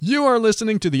You are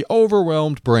listening to The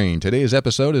Overwhelmed Brain. Today's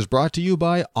episode is brought to you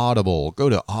by Audible. Go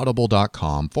to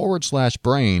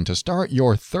audible.com/brain to start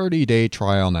your 30-day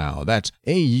trial now. That's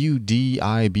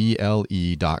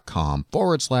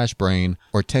AUDIBLE.com/brain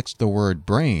or text the word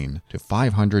brain to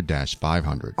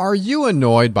 500-500. Are you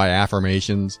annoyed by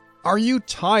affirmations? Are you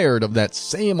tired of that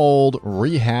same old,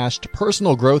 rehashed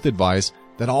personal growth advice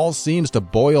that all seems to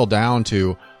boil down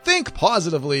to think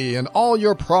positively and all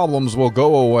your problems will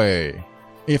go away?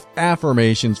 If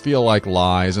affirmations feel like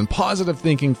lies and positive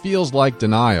thinking feels like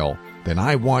denial, then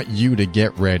I want you to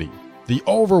get ready. The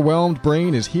Overwhelmed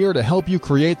Brain is here to help you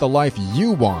create the life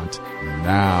you want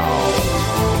now.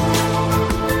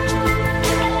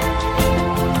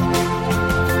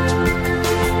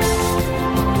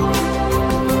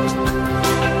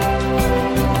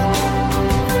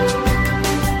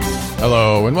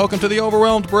 Hello, and welcome to The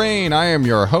Overwhelmed Brain. I am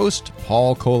your host,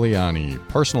 Paul Coliani,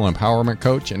 personal empowerment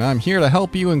coach, and I'm here to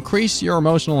help you increase your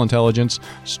emotional intelligence,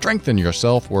 strengthen your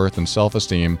self-worth and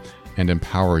self-esteem, and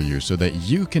empower you so that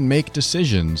you can make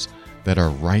decisions that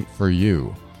are right for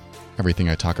you. Everything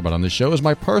I talk about on this show is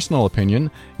my personal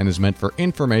opinion and is meant for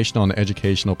informational and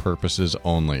educational purposes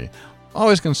only.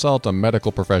 Always consult a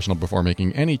medical professional before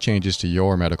making any changes to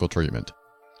your medical treatment.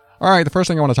 All right, the first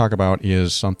thing I want to talk about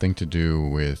is something to do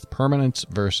with permanence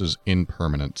versus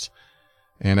impermanence.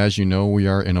 And as you know, we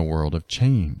are in a world of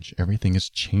change. Everything is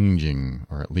changing,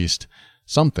 or at least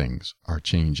some things are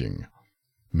changing.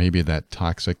 Maybe that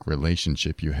toxic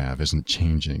relationship you have isn't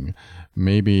changing.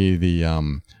 Maybe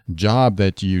the job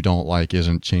that you don't like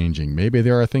isn't changing. Maybe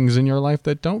there are things in your life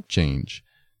that don't change.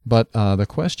 But the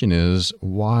question is,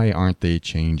 why aren't they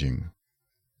changing?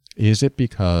 Is it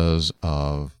because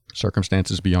of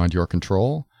circumstances beyond your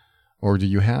control? Or do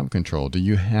you have control? Do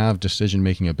you have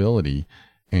decision-making ability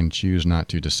and choose not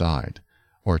to decide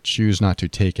or choose not to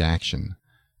take action?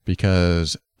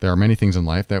 Because there are many things in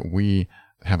life that we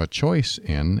have a choice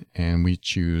in and we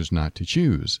choose not to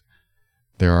choose.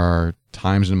 There are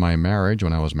times in my marriage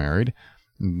when I was married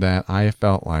that I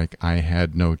felt like I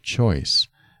had no choice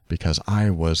because I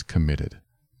was committed.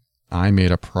 I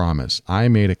made a promise. I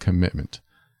made a commitment.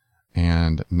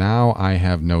 And now I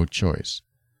have no choice.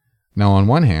 Now, on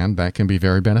one hand, that can be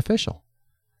very beneficial.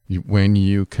 When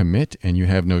you commit and you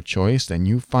have no choice, then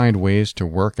you find ways to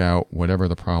work out whatever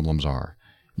the problems are.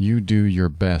 You do your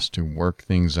best to work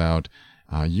things out.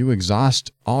 You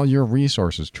exhaust all your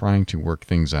resources trying to work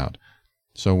things out.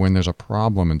 So when there's a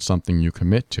problem in something you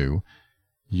commit to,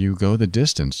 you go the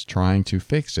distance trying to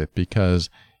fix it because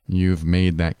you've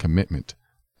made that commitment.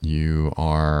 You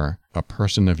are a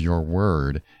person of your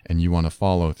word, and you want to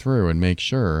follow through and make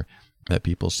sure that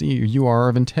people see you are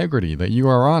of integrity, that you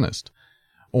are honest.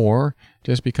 Or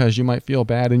just because you might feel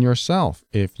bad in yourself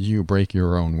if you break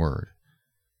your own word.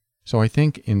 So I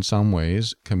think in some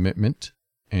ways, commitment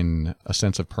and a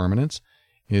sense of permanence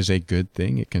is a good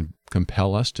thing. It can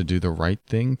compel us to do the right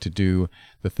thing, to do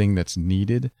the thing that's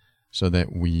needed so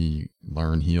that we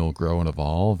learn, heal, grow, and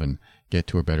evolve and get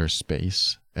to a better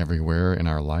space everywhere in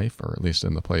our life, or at least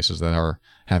in the places that are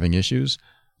having issues.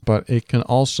 But it can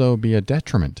also be a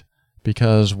detriment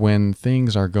because when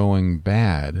things are going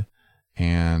bad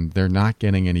and they're not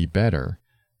getting any better,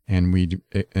 and we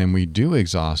do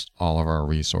exhaust all of our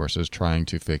resources trying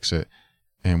to fix it,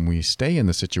 and we stay in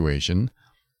the situation,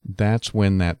 that's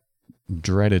when that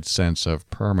dreaded sense of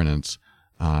permanence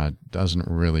doesn't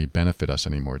really benefit us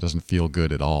anymore. It doesn't feel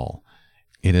good at all.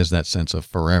 It is that sense of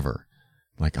forever.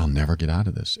 Like, I'll never get out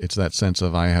of this. It's that sense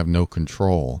of I have no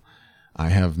control. I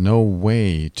have no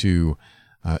way to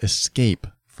escape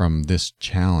from this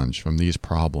challenge, from these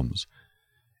problems.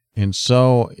 And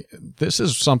so this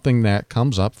is something that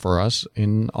comes up for us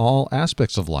in all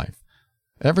aspects of life.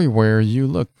 Everywhere you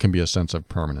look can be a sense of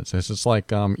permanence. It's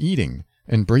like eating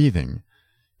and breathing.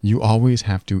 You always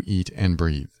have to eat and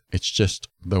breathe. It's just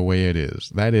the way it is.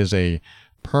 That is a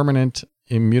permanent,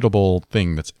 immutable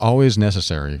thing that's always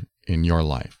necessary in your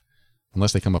life,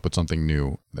 unless they come up with something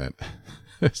new that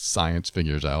science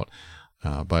figures out.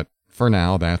 But for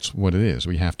now, that's what it is.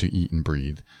 We have to eat and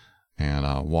breathe, and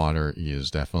water is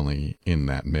definitely in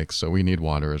that mix. So we need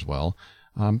water as well.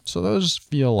 So those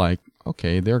feel like,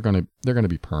 okay, they're gonna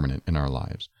be permanent in our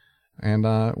lives, and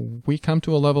we come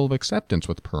to a level of acceptance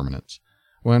with permanence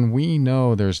when we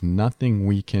know there's nothing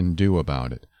we can do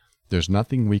about it. There's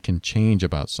nothing we can change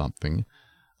about something.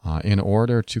 In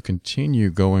order to continue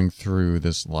going through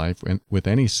this life with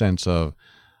any sense of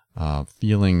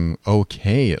feeling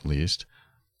okay, at least,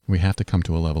 we have to come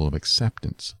to a level of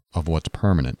acceptance of what's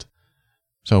permanent.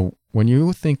 So when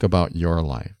you think about your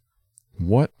life,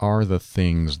 what are the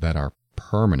things that are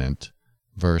permanent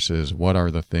versus what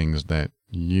are the things that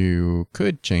you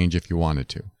could change if you wanted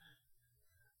to.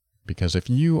 Because if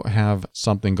you have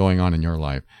something going on in your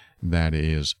life that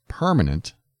is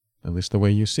permanent, at least the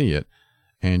way you see it,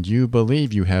 and you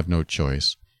believe you have no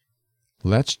choice,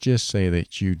 let's just say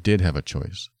that you did have a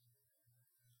choice.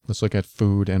 Let's look at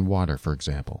food and water, for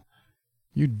example.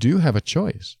 You do have a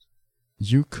choice.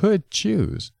 You could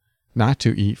choose not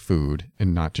to eat food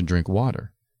and not to drink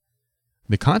water.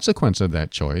 The consequence of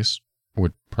that choice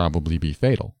would probably be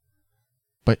fatal.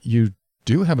 But you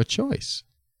do have a choice.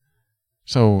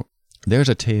 So there's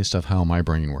a taste of how my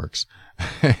brain works.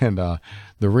 And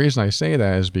the reason I say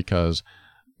that is because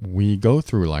we go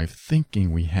through life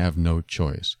thinking we have no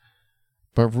choice.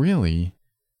 But really,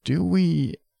 do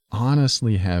we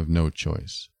honestly have no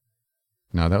choice?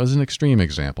 Now, that was an extreme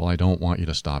example. I don't want you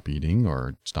to stop eating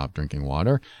or stop drinking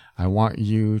water. I want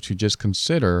you to just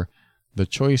consider the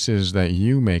choices that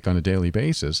you make on a daily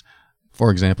basis.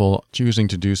 For example, choosing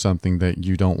to do something that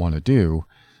you don't want to do,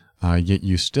 yet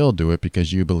you still do it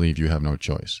because you believe you have no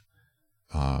choice.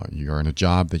 You're in a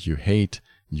job that you hate.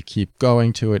 You keep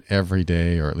going to it every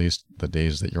day, or at least the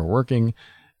days that you're working,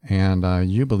 and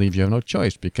you believe you have no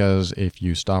choice because if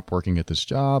you stop working at this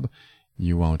job,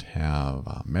 you won't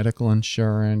have medical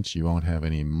insurance. You won't have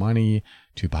any money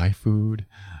to buy food.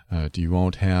 You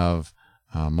won't have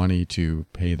money to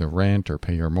pay the rent or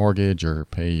pay your mortgage or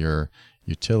pay your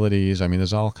utilities. I mean,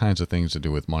 there's all kinds of things to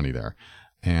do with money there.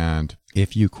 And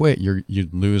if you quit,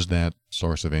 you'd lose that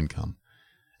source of income.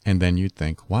 And then you'd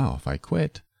think, wow, if I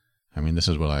quit, I mean, this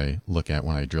is what I look at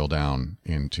when I drill down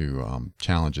into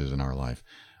challenges in our life.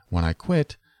 When I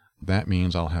quit, that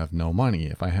means I'll have no money.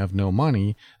 If I have no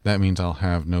money, that means I'll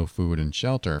have no food and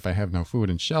shelter. If I have no food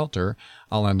and shelter,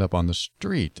 I'll end up on the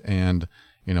street. And,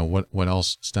 you know, what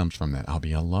else stems from that? I'll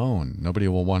be alone. Nobody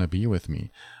will want to be with me.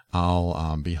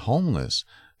 I'll be homeless,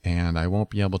 and I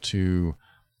won't be able to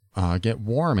get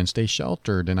warm and stay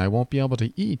sheltered, and I won't be able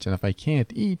to eat. And if I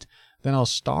can't eat, then I'll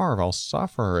starve, I'll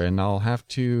suffer, and I'll have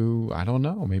to, I don't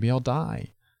know, maybe I'll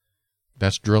die.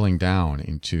 That's drilling down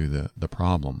into the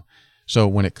problem. So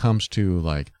when it comes to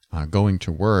like going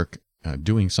to work,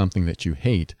 doing something that you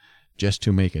hate just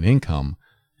to make an income,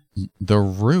 the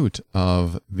root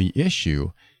of the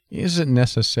issue isn't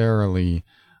necessarily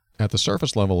at the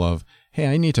surface level of, hey,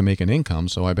 I need to make an income,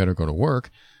 so I better go to work.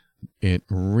 It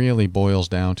really boils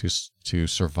down to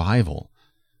survival.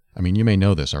 I mean, you may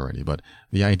know this already, but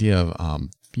the idea of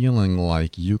feeling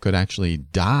like you could actually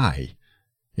die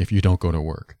if you don't go to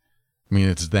work. I mean,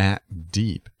 it's that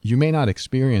deep. You may not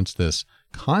experience this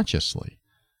consciously,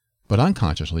 but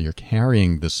unconsciously you're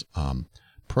carrying this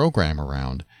program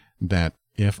around that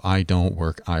if I don't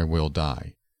work, I will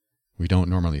die. We don't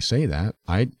normally say that.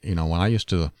 When I used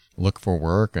to look for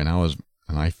work and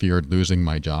I feared losing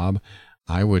my job,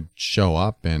 I would show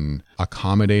up and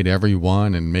accommodate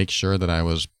everyone and make sure that I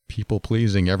was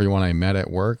people-pleasing everyone I met at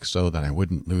work so that I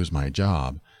wouldn't lose my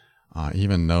job.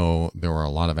 Even though there were a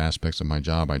lot of aspects of my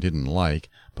job I didn't like,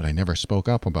 but I never spoke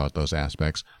up about those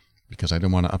aspects because I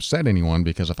didn't want to upset anyone,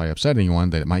 because if I upset anyone,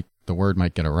 the word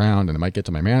might get around and it might get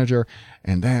to my manager,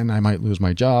 and then I might lose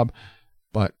my job.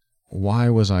 But why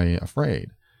was I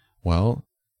afraid? Well,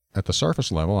 at the surface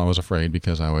level, I was afraid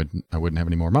because I wouldn't have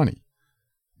any more money.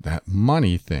 That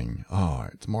money thing,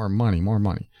 it's more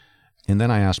money. And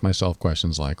then I asked myself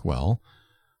questions like, well,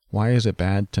 why is it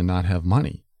bad to not have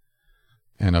money?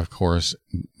 And of course,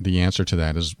 the answer to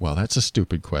that is, well, that's a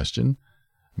stupid question.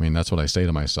 I mean, that's what I say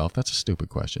to myself. That's a stupid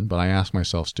question. But I ask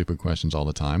myself stupid questions all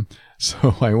the time.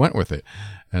 So I went with it.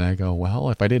 And I go, well,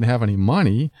 if I didn't have any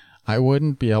money, I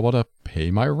wouldn't be able to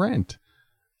pay my rent.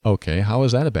 Okay, how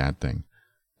is that a bad thing?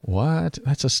 What?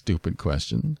 That's a stupid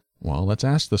question. Well, let's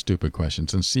ask the stupid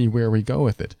questions and see where we go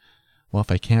with it. Well,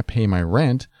 if I can't pay my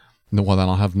rent, well, then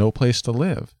I'll have no place to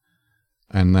live.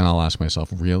 And then I'll ask myself,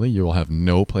 really? You will have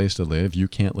no place to live? You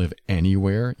can't live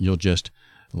anywhere? You'll just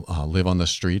live on the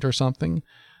street or something?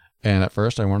 And at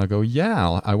first I want to go,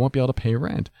 yeah, I won't be able to pay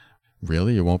rent.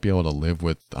 Really? You won't be able to live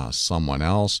with someone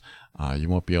else? You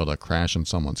won't be able to crash on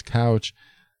someone's couch?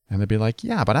 And they'd be like,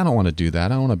 yeah, but I don't want to do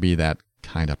that. I don't want to be that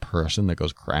kind of person that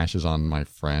goes crashes on my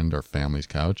friend or family's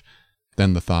couch.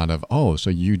 Then the thought of, oh, so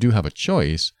you do have a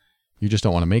choice. You just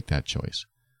don't want to make that choice.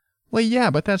 Well, yeah,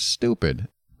 but that's stupid.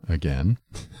 Again,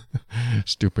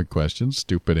 stupid questions,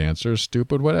 stupid answers,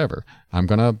 stupid whatever. I'm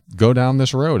going to go down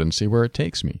this road and see where it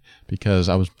takes me because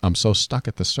I'm so stuck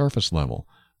at the surface level.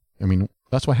 I mean,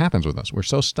 that's what happens with us. We're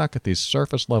so stuck at these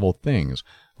surface level things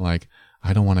like,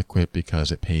 I don't want to quit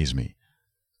because it pays me.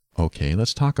 Okay,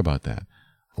 let's talk about that.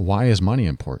 Why is money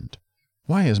important?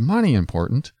 Why is money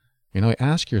important?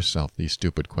 Ask yourself these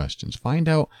stupid questions. Find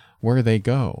out where they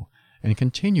go and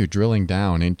continue drilling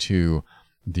down into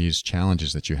these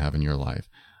challenges that you have in your life.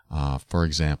 For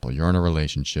example, you're in a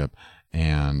relationship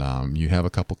and you have a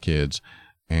couple kids,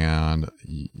 and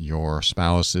your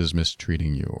spouse is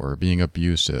mistreating you or being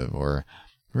abusive or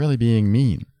really being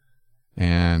mean.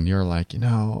 And you're like,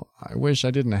 I wish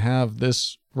I didn't have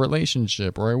this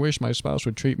relationship, or I wish my spouse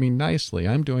would treat me nicely.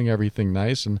 I'm doing everything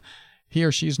nice, and he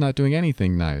or she's not doing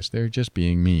anything nice. They're just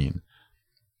being mean.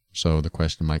 So the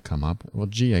question might come up, well,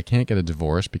 gee, I can't get a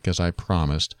divorce because I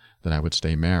promised that I would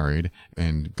stay married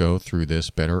and go through this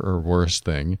better or worse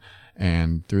thing,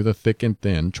 and through the thick and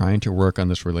thin, trying to work on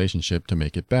this relationship to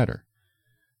make it better.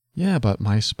 Yeah, but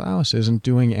my spouse isn't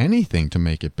doing anything to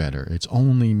make it better. It's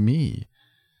only me.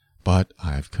 But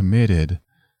I've committed,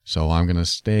 so I'm going to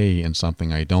stay in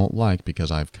something I don't like because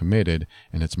I've committed,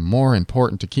 and it's more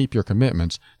important to keep your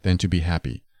commitments than to be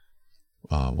happy.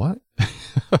 What?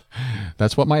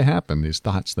 That's what might happen, these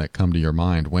thoughts that come to your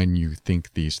mind when you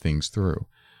think these things through.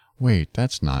 Wait,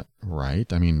 that's not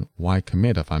right. I mean, why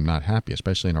commit if I'm not happy?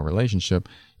 Especially in a relationship,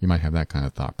 you might have that kind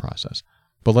of thought process.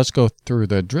 But let's go through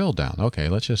the drill down. Okay,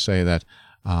 let's just say that,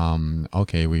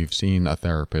 we've seen a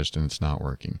therapist and it's not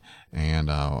working.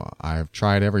 And I've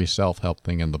tried every self-help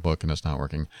thing in the book and it's not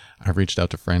working. I've reached out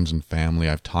to friends and family.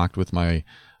 I've talked with my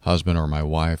husband or my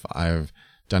wife. I've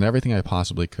done everything I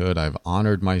possibly could. I've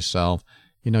honored myself.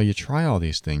 You try all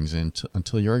these things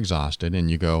until you're exhausted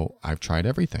and you go, I've tried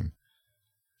everything.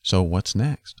 So what's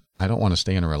next? I don't want to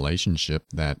stay in a relationship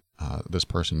that this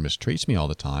person mistreats me all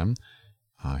the time.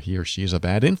 He or she is a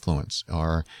bad influence,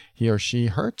 or he or she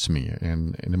hurts me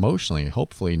and emotionally,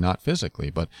 hopefully not physically,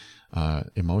 but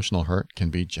emotional hurt can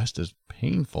be just as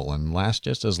painful and last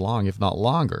just as long, if not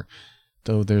longer.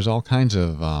 So there's all kinds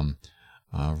of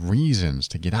reasons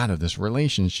to get out of this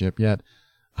relationship, yet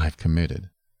I've committed.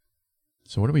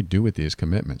 So what do we do with these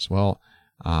commitments? Well,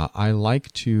 I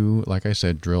like to, like I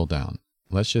said, drill down.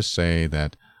 Let's just say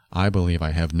that I believe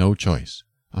I have no choice.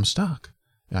 I'm stuck.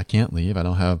 I can't leave. I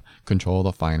don't have control of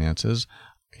the finances.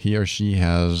 He or she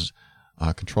has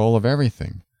control of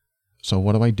everything. So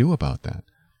what do I do about that?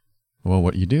 Well,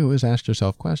 what you do is ask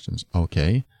yourself questions.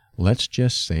 Okay, let's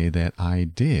just say that I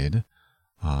did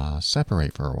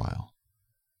separate for a while.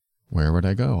 Where would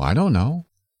I go? I don't know.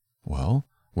 Well,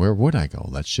 where would I go?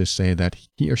 Let's just say that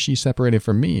he or she separated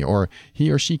from me, or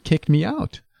he or she kicked me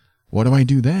out. What do I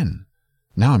do then?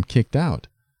 Now I'm kicked out.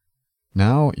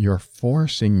 Now you're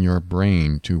forcing your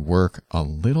brain to work a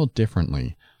little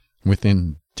differently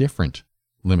within different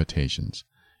limitations.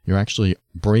 You're actually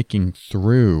breaking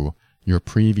through your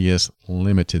previous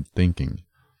limited thinking.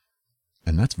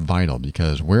 And that's vital,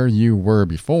 because where you were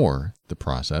before the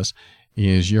process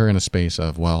is you're in a space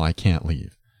of, well, I can't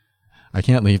leave. I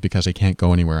can't leave because I can't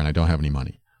go anywhere and I don't have any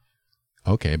money.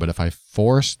 Okay, but if I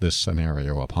force this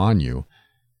scenario upon you,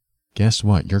 guess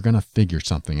what? You're going to figure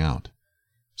something out.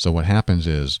 So what happens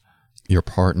is your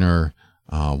partner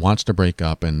wants to break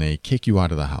up and they kick you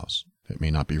out of the house. It may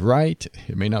not be right.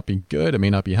 It may not be good. It may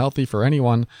not be healthy for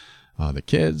anyone, the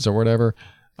kids or whatever.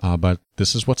 But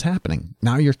this is what's happening.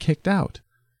 Now you're kicked out.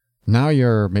 Now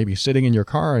you're maybe sitting in your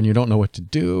car and you don't know what to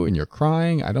do and you're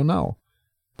crying. I don't know.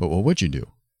 But what would you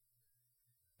do?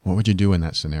 What would you do in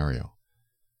that scenario?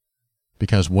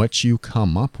 Because what you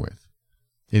come up with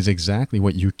is exactly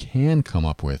what you can come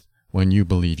up with when you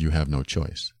believe you have no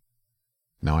choice.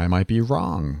 Now, I might be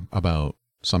wrong about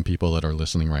some people that are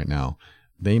listening right now.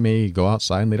 They may go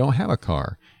outside and they don't have a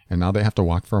car, and now they have to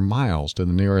walk for miles to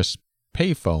the nearest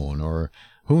payphone, or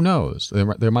who knows?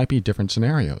 There might be different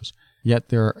scenarios. Yet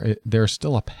there's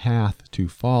still a path to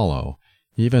follow,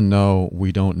 even though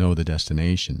we don't know the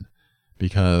destination.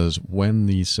 Because when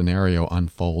the scenario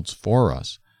unfolds for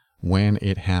us, when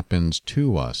it happens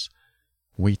to us,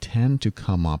 we tend to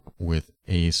come up with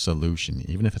a solution,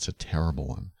 even if it's a terrible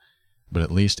one. But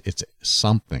at least it's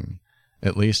something.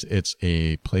 At least it's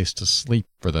a place to sleep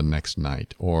for the next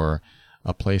night, or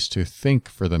a place to think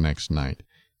for the next night.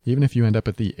 Even if you end up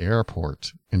at the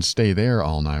airport and stay there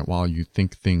all night while you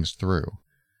think things through,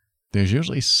 there's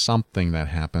usually something that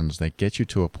happens that gets you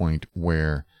to a point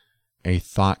where a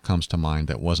thought comes to mind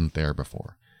that wasn't there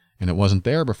before. And it wasn't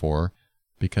there before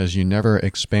because you never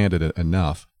expanded it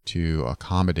enough to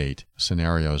accommodate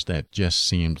scenarios that just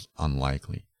seemed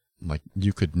unlikely. Like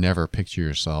you could never picture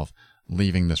yourself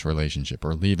leaving this relationship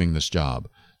or leaving this job,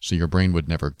 so your brain would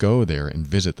never go there and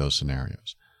visit those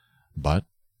scenarios. But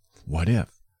what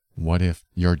if? What if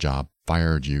your job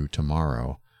fired you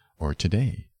tomorrow or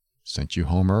today, sent you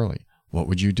home early? What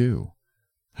would you do?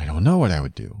 I don't know what I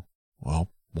would do. Well,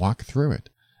 walk through it.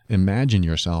 Imagine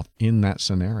yourself in that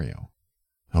scenario.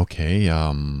 Okay,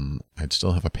 I'd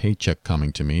still have a paycheck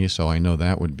coming to me, so I know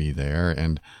that would be there,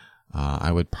 and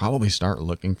I would probably start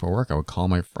looking for work. I would call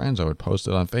my friends. I would post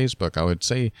it on Facebook. I would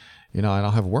say, I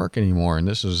don't have work anymore, and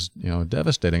this is,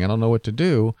 devastating. I don't know what to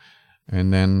do.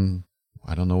 And then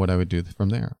I don't know what I would do from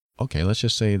there. Okay, let's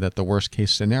just say that the worst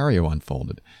case scenario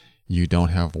unfolded. You don't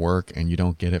have work and you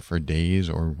don't get it for days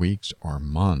or weeks or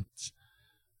months.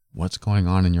 What's going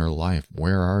on in your life?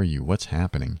 Where are you? What's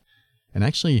happening? And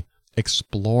actually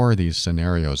explore these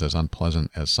scenarios, as unpleasant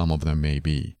as some of them may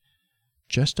be,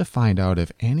 just to find out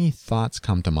if any thoughts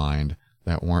come to mind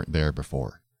that weren't there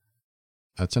before.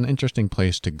 That's an interesting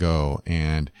place to go,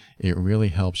 and it really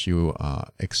helps you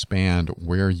expand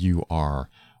where you are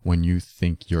when you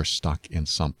think you're stuck in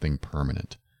something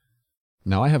permanent.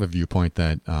 Now, I have a viewpoint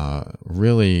that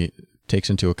really takes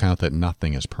into account that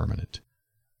nothing is permanent.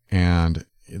 And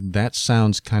that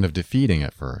sounds kind of defeating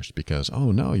at first because,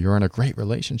 oh no, you're in a great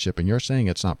relationship and you're saying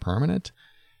it's not permanent?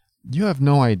 You have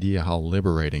no idea how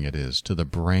liberating it is to the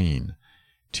brain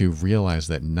to realize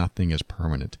that nothing is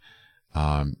permanent.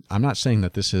 I'm not saying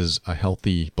that this is a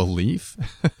healthy belief.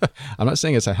 I'm not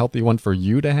saying it's a healthy one for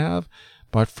you to have,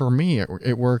 but for me,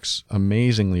 it works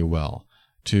amazingly well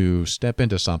to step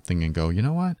into something and go, you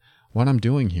know what I'm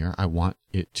doing here, I want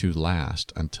it to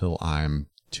last until I'm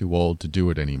too old to do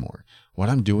it anymore. What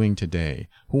I'm doing today,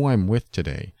 who I'm with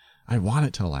today, I want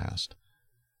it to last.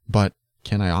 But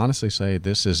can I honestly say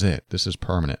this is it? This is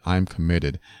permanent. I'm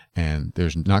committed, and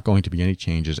there's not going to be any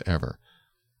changes ever.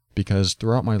 Because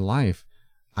throughout my life,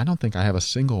 I don't think I have a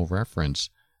single reference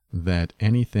that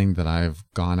anything that I've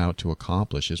gone out to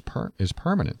accomplish is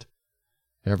permanent.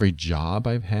 Every job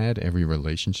I've had, every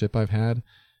relationship I've had,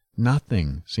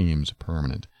 nothing seems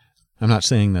permanent. I'm not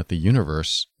saying that the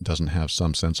universe doesn't have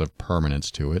some sense of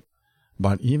permanence to it,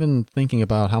 but even thinking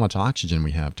about how much oxygen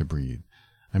we have to breathe.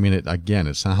 I mean,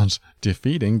 it sounds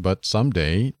defeating, but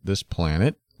someday this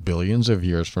planet, billions of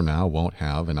years from now, won't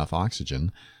have enough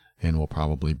oxygen and will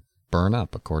probably burn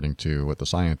up, according to what the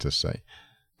scientists say.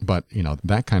 But,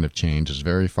 that kind of change is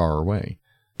very far away.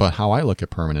 But how I look at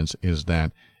permanence is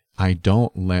that I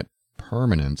don't let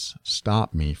permanence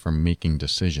stop me from making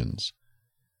decisions.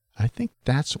 I think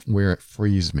that's where it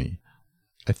frees me.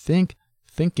 I think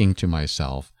thinking to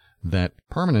myself that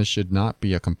permanence should not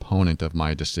be a component of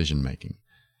my decision making.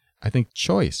 I think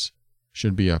choice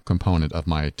should be a component of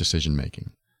my decision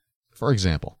making. For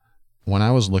example, when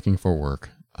I was looking for work,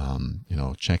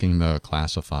 checking the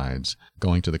classifieds,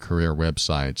 going to the career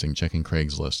websites and checking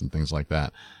Craigslist and things like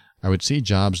that, I would see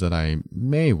jobs that I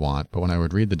may want, but when I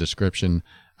would read the description,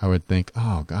 I would think,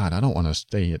 oh God, I don't want to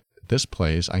stay at this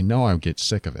place. I know I would get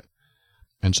sick of it.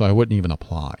 And so I wouldn't even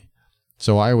apply.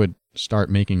 So I would start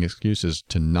making excuses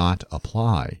to not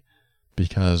apply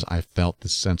because I felt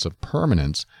this sense of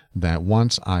permanence that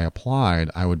once I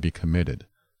applied, I would be committed.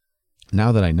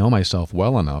 Now that I know myself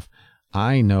well enough,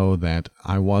 I know that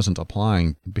I wasn't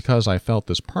applying because I felt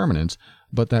this permanence,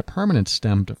 but that permanence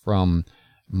stemmed from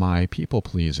my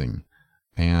people-pleasing.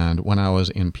 And when I was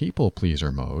in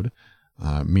people-pleaser mode,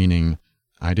 meaning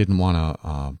I didn't want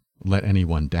to let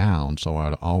anyone down, so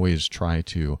I'd always try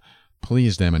to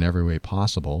please them in every way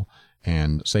possible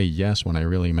and say yes when I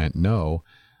really meant no.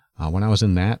 When I was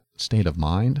in that state of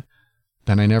mind,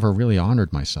 then I never really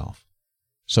honored myself.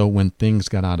 So when things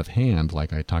got out of hand,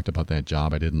 like I talked about that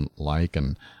job I didn't like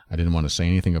and I didn't want to say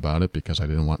anything about it because I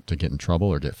didn't want to get in trouble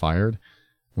or get fired,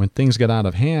 when things get out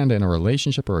of hand in a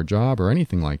relationship or a job or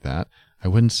anything like that, I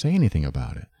wouldn't say anything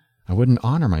about it. I wouldn't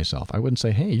honor myself. I wouldn't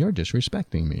say, hey, you're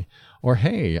disrespecting me. Or,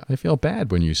 hey, I feel bad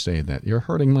when you say that. You're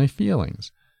hurting my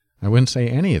feelings. I wouldn't say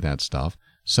any of that stuff.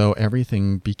 So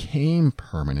everything became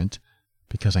permanent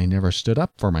because I never stood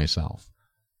up for myself.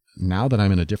 Now that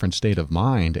I'm in a different state of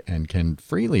mind and can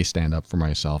freely stand up for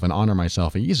myself and honor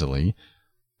myself easily,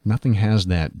 nothing has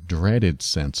that dreaded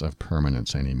sense of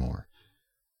permanence anymore.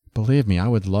 Believe me, I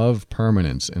would love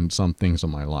permanence in some things in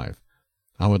my life.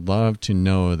 I would love to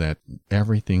know that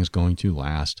everything's going to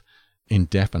last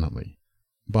indefinitely.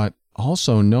 But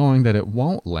also knowing that it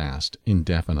won't last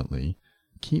indefinitely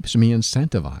keeps me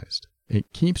incentivized.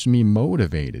 It keeps me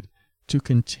motivated to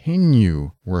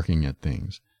continue working at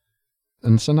things.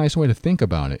 And it's a nice way to think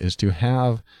about it is to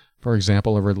have, for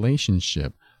example, a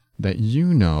relationship that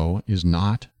you know is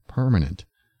not permanent,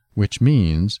 which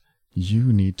means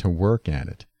you need to work at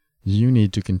it. You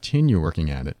need to continue working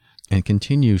at it and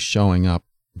continue showing up,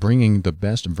 bringing the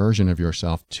best version of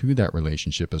yourself to that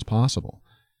relationship as possible.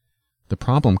 The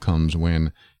problem comes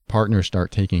when partners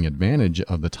start taking advantage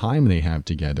of the time they have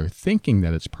together, thinking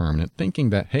that it's permanent,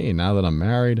 thinking that, hey, now that I'm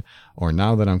married or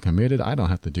now that I'm committed, I don't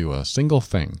have to do a single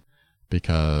thing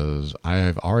because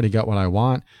I've already got what I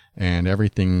want and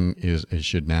everything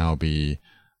should now be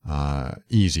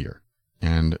easier.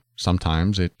 And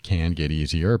Sometimes it can get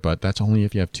easier, but that's only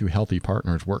if you have two healthy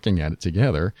partners working at it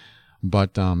together.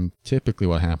 But typically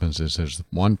what happens is there's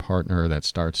one partner that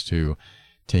starts to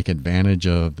take advantage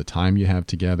of the time you have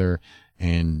together,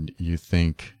 and you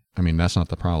think, I mean, that's not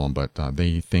the problem, but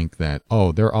they think that,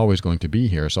 oh, they're always going to be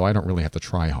here, so I don't really have to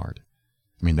try hard.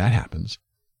 I mean, that happens.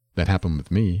 That happened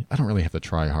with me. I don't really have to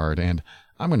try hard, and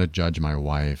I'm going to judge my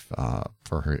wife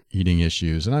for her eating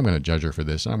issues, and I'm going to judge her for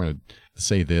this, and I'm going to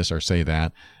say this or say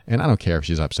that, and I don't care if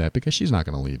she's upset because she's not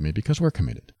going to leave me because we're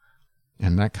committed.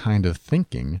 And that kind of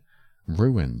thinking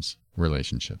ruins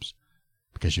relationships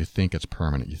because you think it's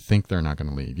permanent. You think they're not going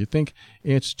to leave. You think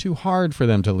it's too hard for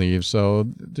them to leave, so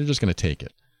they're just going to take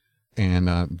it. And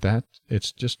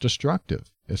it's just destructive.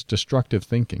 It's destructive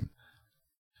thinking.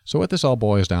 So what this all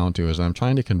boils down to is I'm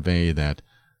trying to convey that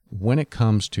when it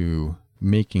comes to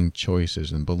making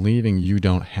choices and believing you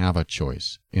don't have a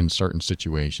choice in certain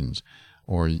situations,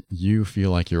 or you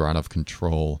feel like you're out of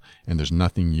control and there's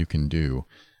nothing you can do,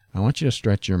 I want you to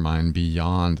stretch your mind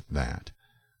beyond that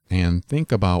and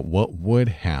think about what would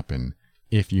happen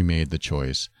if you made the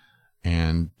choice,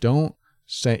 and don't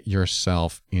set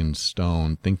yourself in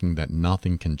stone thinking that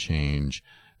nothing can change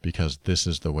because this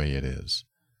is the way it is.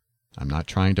 I'm not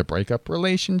trying to break up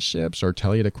relationships or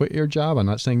tell you to quit your job. I'm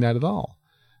not saying that at all.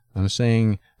 I'm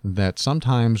saying that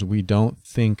sometimes we don't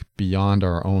think beyond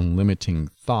our own limiting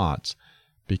thoughts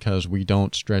because we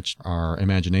don't stretch our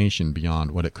imagination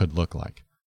beyond what it could look like.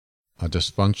 A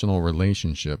dysfunctional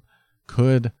relationship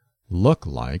could look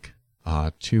like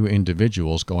two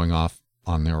individuals going off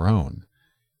on their own.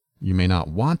 You may not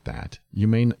want that. You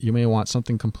may want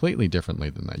something completely differently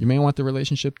than that. You may want the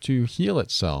relationship to heal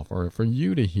itself, or for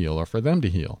you to heal, or for them to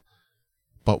heal.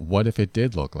 But what if it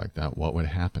did look like that? What would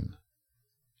happen?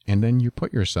 And then you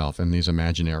put yourself in these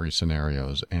imaginary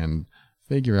scenarios and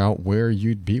figure out where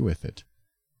you'd be with it.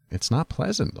 It's not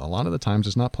pleasant. A lot of the times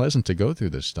it's not pleasant to go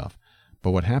through this stuff.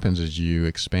 But what happens is you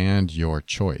expand your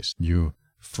choice. You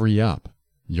free up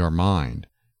your mind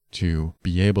to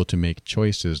be able to make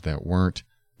choices that weren't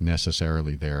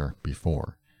necessarily there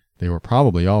before. They were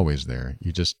probably always there.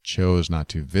 You just chose not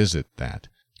to visit that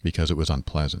because it was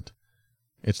unpleasant.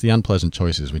 It's the unpleasant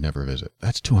choices we never visit.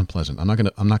 That's too unpleasant. I'm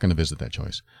not going to visit that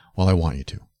choice. Well, I want you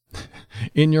to.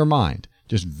 In your mind,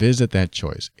 just visit that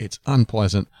choice. It's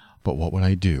unpleasant, but what would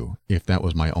I do if that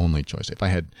was my only choice? If I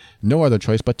had no other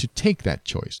choice but to take that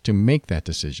choice, to make that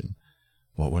decision,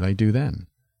 what would I do then?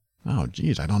 Oh,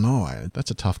 geez, I don't know.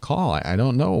 That's a tough call. I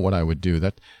don't know what I would do.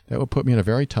 That would put me in a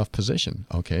very tough position.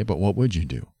 Okay, but what would you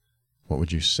do? What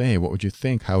would you say? What would you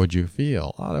think? How would you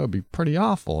feel? Oh, that would be pretty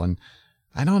awful. And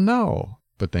I don't know.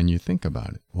 But then you think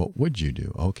about it. What would you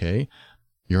do? Okay,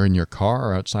 you're in your car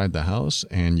or outside the house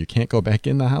and you can't go back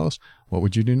in the house. What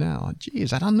would you do now?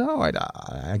 Geez, I don't know.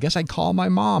 I guess I'd call my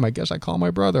mom. I guess I'd call my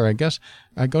brother. I guess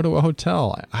I'd go to a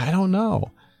hotel. I don't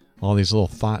know. All these little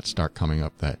thoughts start coming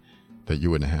up that you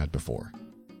wouldn't have had before.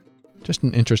 Just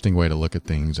an interesting way to look at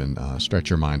things and stretch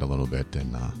your mind a little bit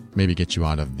and maybe get you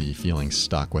out of the feeling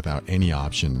stuck without any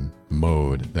option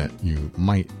mode that you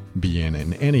might be in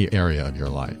any area of your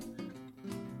life.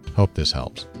 Hope this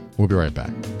helps. We'll be right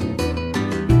back.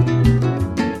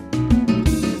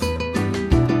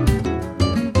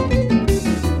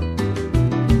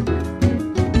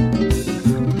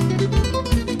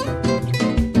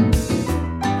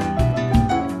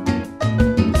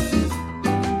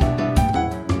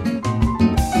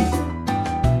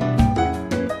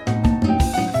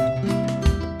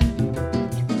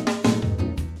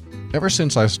 Ever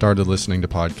since I started listening to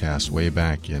podcasts way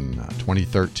back in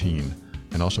 2013,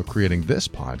 and also creating this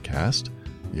podcast,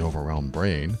 The Overwhelmed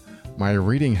Brain, my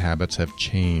reading habits have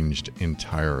changed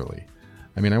entirely.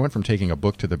 I mean, I went from taking a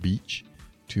book to the beach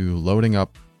to loading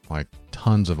up like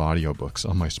tons of audiobooks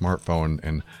on my smartphone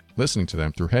and listening to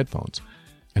them through headphones.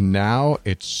 And now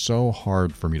it's so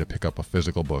hard for me to pick up a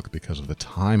physical book because of the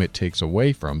time it takes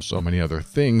away from so many other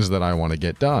things that I want to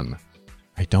get done.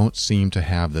 I don't seem to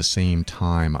have the same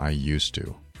time I used to.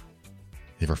 You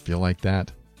ever feel like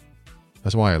that?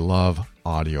 That's why I love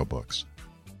audiobooks.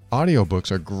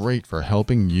 Audiobooks are great for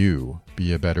helping you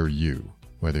be a better you,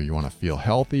 whether you want to feel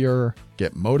healthier,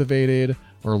 get motivated,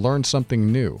 or learn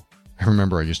something new. I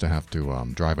remember I used to have to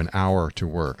drive an hour to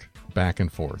work, back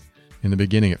and forth. In the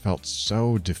beginning, it felt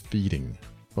so defeating.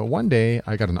 But one day,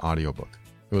 I got an audiobook.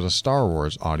 It was a Star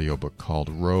Wars audiobook called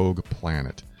Rogue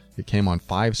Planet. It came on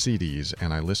 5 CDs,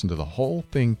 and I listened to the whole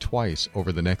thing twice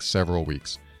over the next several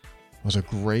weeks. It was a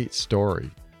great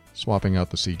story. Swapping out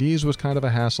the CDs was kind of a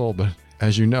hassle, but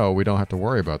as you know, we don't have to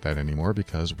worry about that anymore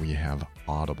because we have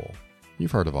Audible.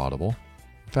 You've heard of Audible.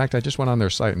 In fact, I just went on their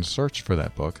site and searched for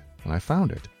that book, and I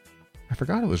found it. I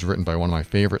forgot it was written by one of my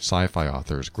favorite sci-fi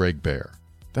authors, Greg Bear.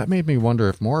 That made me wonder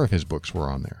if more of his books were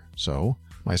on there. So,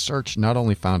 my search not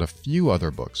only found a few other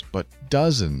books, but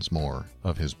dozens more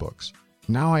of his books.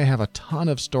 Now I have a ton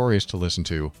of stories to listen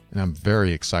to, and I'm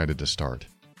very excited to start.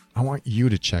 I want you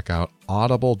to check out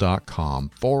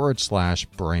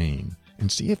audible.com/brain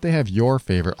and see if they have your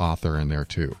favorite author in there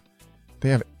too. They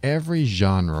have every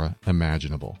genre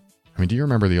imaginable. I mean, do you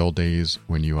remember the old days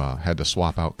when you had to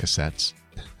swap out cassettes?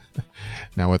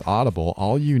 Now with Audible,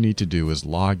 all you need to do is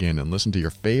log in and listen to your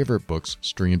favorite books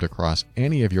streamed across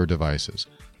any of your devices.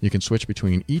 You can switch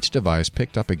between each device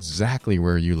picked up exactly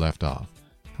where you left off.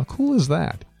 How cool is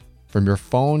that? From your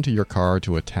phone to your car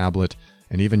to a tablet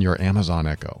and even your Amazon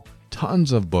Echo.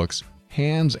 Tons of books,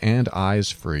 hands and eyes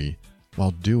free,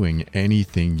 while doing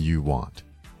anything you want.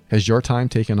 Has your time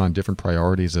taken on different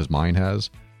priorities as mine has?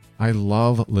 I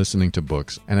love listening to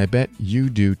books, and I bet you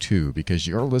do too because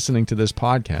you're listening to this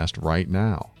podcast right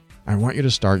now. I want you to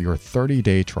start your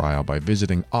 30-day trial by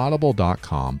visiting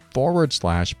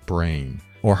audible.com/brain.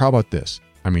 Or how about this?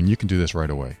 I mean, you can do this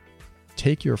right away.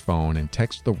 Take your phone and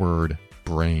text the word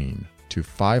BRAIN to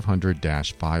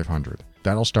 500-500.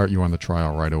 That'll start you on the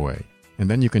trial right away. And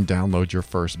then you can download your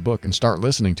first book and start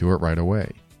listening to it right away.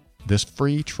 This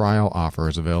free trial offer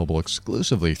is available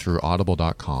exclusively through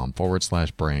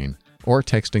audible.com/brain or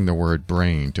texting the word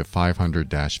BRAIN to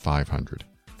 500-500.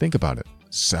 Think about it.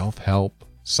 Self-help,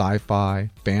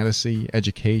 sci-fi, fantasy,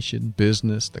 education,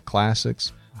 business, the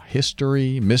classics,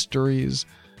 history, mysteries.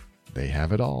 They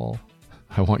have it all.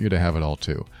 I want you to have it all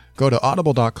too. Go to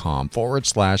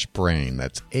audible.com/brain.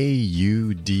 That's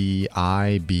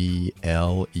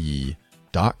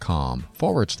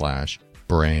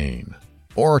AUDIBLE.com/brain.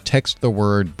 Or text the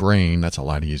word BRAIN, that's a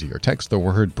lot easier. Text the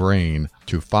word BRAIN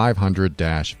to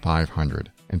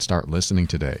 500-500 and start listening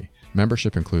today.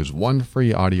 Membership includes one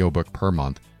free audiobook per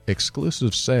month,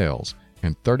 exclusive sales,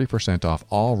 and 30% off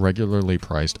all regularly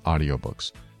priced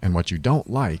audiobooks. And what you don't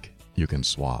like, you can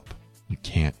swap. You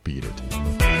can't beat it.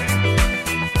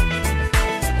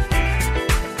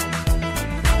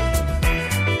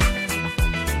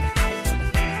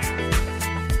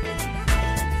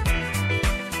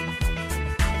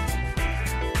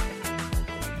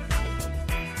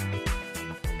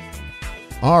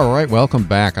 All right, welcome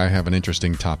back. I have an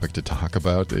interesting topic to talk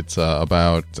about. It's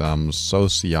about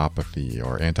sociopathy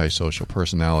or antisocial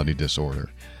personality disorder.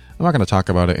 I'm not going to talk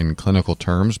about it in clinical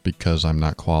terms because I'm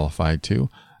not qualified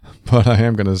to, but I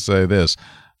am going to say this.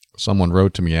 Someone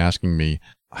wrote to me asking me,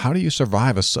 how do you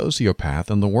survive a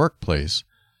sociopath in the workplace?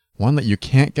 One that you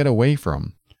can't get away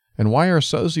from. And why are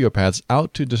sociopaths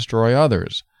out to destroy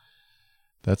others?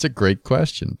 That's a great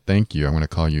question. Thank you. I'm going to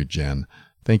call you Jen.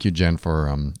 Thank you, Jen,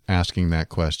 for asking that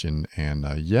question. And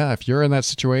yeah, if you're in that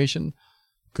situation,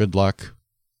 good luck.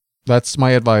 That's my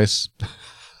advice.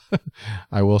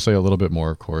 I will say a little bit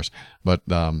more, of course. But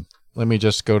let me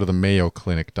just go to the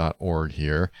mayoclinic.org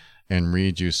here and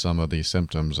read you some of the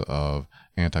symptoms of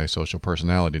antisocial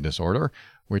personality disorder,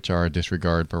 which are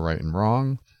disregard for right and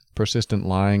wrong, persistent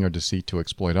lying or deceit to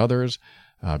exploit others,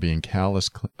 being callous,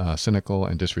 cynical,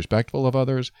 and disrespectful of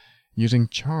others, using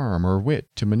charm or wit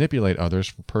to manipulate others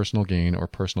for personal gain or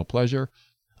personal pleasure,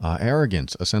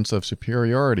 arrogance, a sense of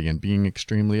superiority and being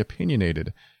extremely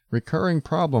opinionated, recurring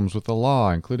problems with the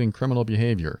law, including criminal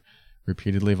behavior,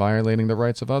 repeatedly violating the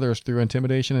rights of others through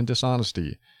intimidation and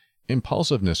dishonesty,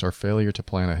 impulsiveness or failure to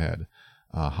plan ahead,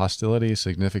 hostility,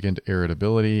 significant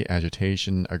irritability,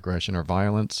 agitation, aggression or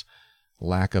violence,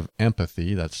 lack of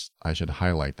empathy, I should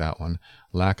highlight that one,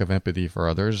 lack of empathy for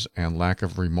others, and lack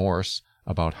of remorse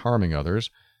about harming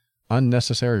others,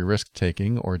 unnecessary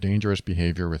risk-taking or dangerous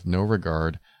behavior with no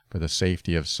regard for the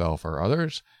safety of self or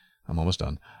others. I'm almost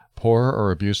done. Poor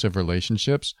or abusive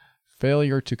relationships,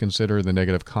 failure to consider the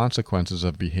negative consequences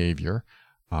of behavior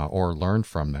or learn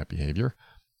from that behavior,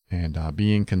 and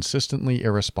being consistently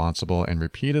irresponsible and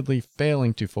repeatedly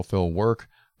failing to fulfill work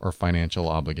or financial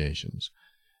obligations.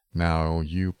 Now,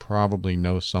 you probably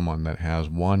know someone that has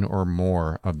one or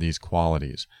more of these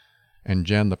qualities. And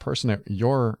Jen, the person at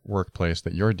your workplace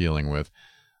that you're dealing with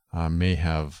may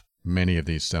have many of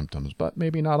these symptoms, but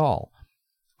maybe not all.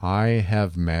 I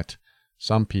have met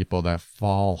some people that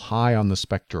fall high on the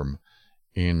spectrum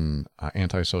in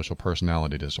antisocial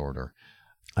personality disorder.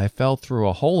 I fell through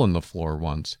a hole in the floor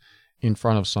once in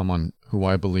front of someone who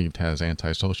I believed has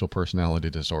antisocial personality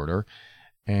disorder,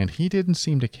 and he didn't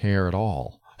seem to care at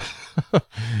all.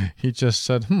 He just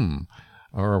said,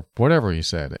 or whatever he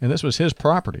said, and this was his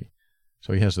property.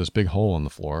 So he has this big hole in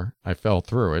the floor. I fell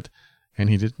through it, and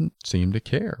he didn't seem to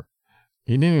care.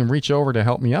 He didn't even reach over to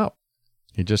help me up.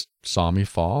 He just saw me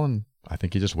fall, and I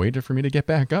think he just waited for me to get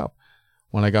back up.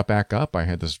 When I got back up, I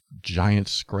had this giant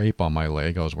scrape on my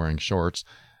leg. I was wearing shorts,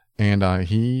 and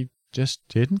he just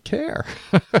didn't care.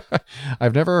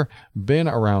 I've never been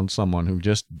around someone who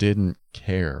just didn't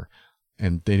care,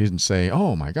 and they didn't say,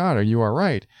 "Oh my God, are you all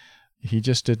right?" He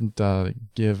just didn't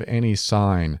give any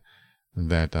sign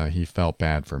that he felt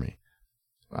bad for me.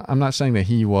 I'm not saying that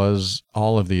he was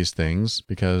all of these things,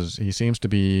 because he seems to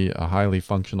be a highly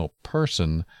functional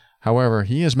person. However,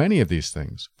 he is many of these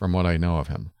things from what I know of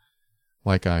him.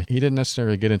 Like, he didn't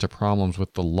necessarily get into problems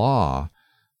with the law,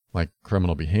 like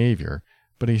criminal behavior,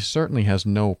 but he certainly has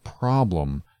no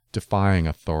problem defying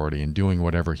authority and doing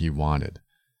whatever he wanted.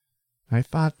 I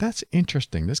thought, that's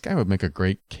interesting. This guy would make a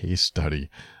great case study,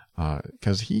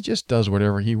 because he just does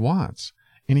whatever he wants,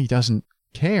 and he doesn't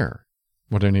care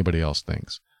what anybody else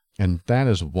thinks. And that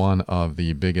is one of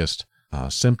the biggest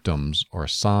symptoms or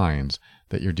signs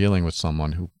that you're dealing with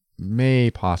someone who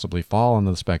may possibly fall on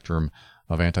the spectrum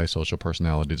of antisocial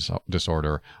personality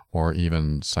disorder, or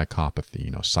even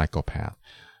psychopathy, psychopath.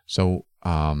 So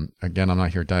again, I'm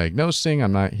not here diagnosing.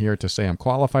 I'm not here to say I'm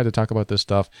qualified to talk about this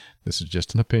stuff. This is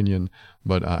just an opinion.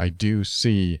 But I do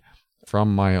see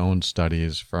from my own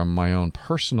studies, from my own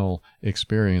personal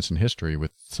experience and history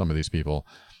with some of these people,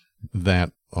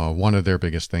 that one of their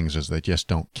biggest things is they just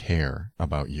don't care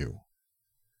about you.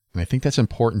 And I think that's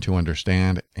important to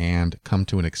understand and come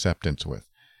to an acceptance with.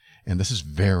 And this is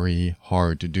very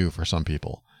hard to do for some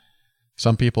people.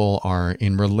 Some people are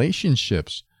in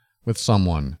relationships with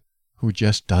someone who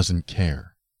just doesn't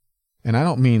care. And I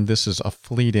don't mean this is a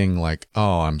fleeting, like,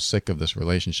 oh, I'm sick of this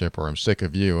relationship, or I'm sick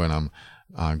of you, and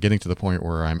I'm getting to the point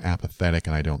where I'm apathetic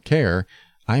and I don't care.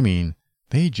 I mean,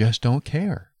 they just don't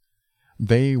care.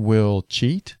 They will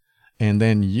cheat, and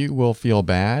then you will feel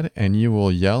bad, and you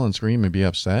will yell and scream and be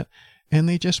upset, and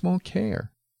they just won't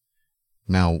care.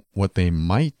 Now, what they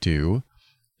might do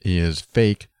is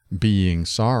fake being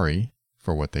sorry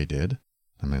for what they did.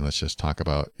 I mean, let's just talk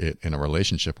about it in a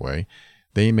relationship way.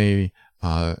 They may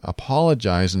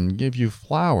apologize and give you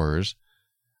flowers,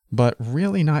 but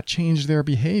really not change their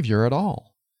behavior at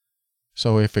all.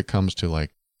 So if it comes to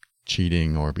like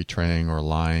cheating or betraying or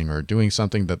lying or doing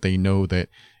something that they know that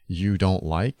you don't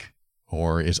like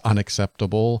or is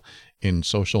unacceptable in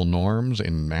social norms,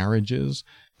 in marriages,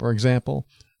 for example,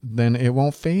 then it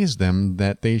won't faze them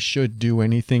that they should do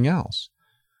anything else.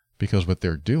 Because what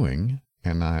they're doing,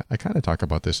 and I kind of talk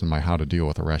about this in my How to Deal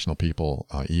with Irrational People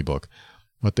ebook,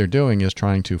 what they're doing is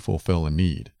trying to fulfill a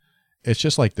need. It's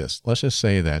just like this. Let's just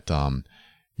say that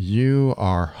you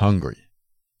are hungry.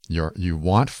 You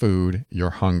want food, you're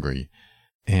hungry,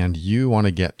 and you want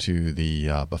to get to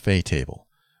the buffet table,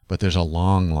 but there's a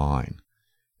long line.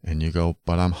 And you go,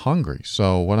 but I'm hungry.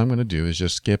 So what I'm going to do is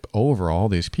just skip over all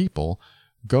these people,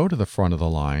 go to the front of the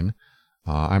line.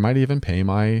 I might even pay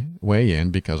my way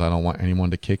in because I don't want anyone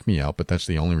to kick me out, but that's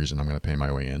the only reason I'm going to pay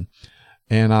my way in.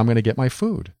 And I'm going to get my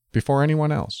food before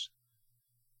anyone else.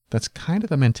 That's kind of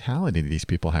the mentality that these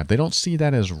people have. They don't see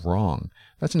that as wrong.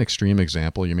 That's an extreme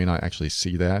example. You may not actually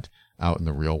see that out in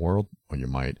the real world, or you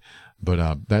might.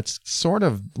 But that's sort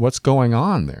of what's going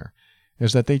on there,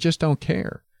 is that they just don't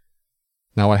care.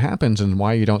 Now, what happens and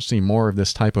why you don't see more of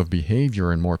this type of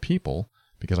behavior in more people,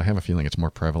 because I have a feeling it's more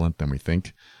prevalent than we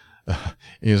think,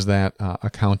 is that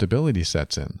accountability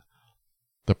sets in.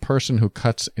 The person who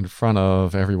cuts in front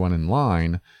of everyone in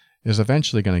line is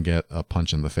eventually going to get a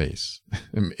punch in the face.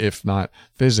 If not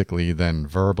physically, then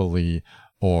verbally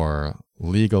or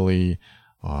legally.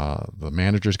 The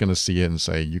manager's going to see it and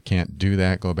say, you can't do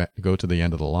that, go to the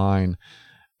end of the line.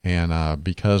 And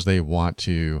because they want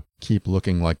to keep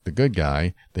looking like the good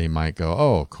guy, they might go,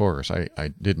 oh, of course,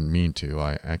 I didn't mean to.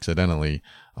 I accidentally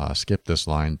skipped this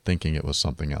line thinking it was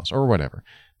something else, or whatever.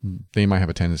 They might have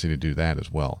a tendency to do that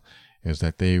as well, is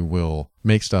that they will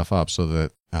make stuff up so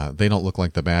that they don't look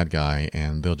like the bad guy,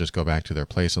 and they'll just go back to their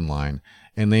place in line.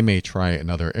 And they may try it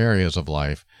in other areas of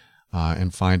life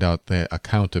and find out that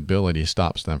accountability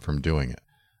stops them from doing it.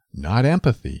 Not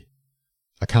empathy,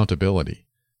 accountability.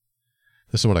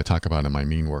 This is what I talk about in my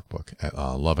Mean Workbook at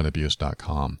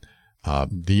loveandabuse.com.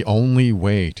 The only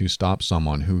way to stop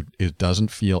someone who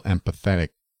doesn't feel empathetic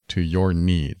to your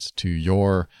needs, to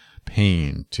your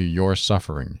pain, to your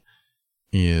suffering,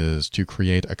 is to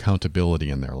create accountability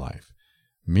in their life.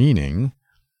 Meaning,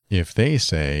 if they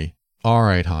say, all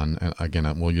right, hon, and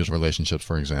again, we'll use relationships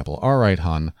for example. All right,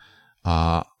 hon,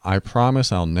 I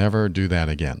promise I'll never do that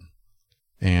again.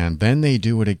 And then they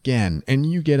do it again, and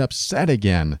you get upset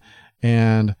again.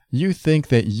 And you think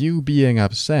that you being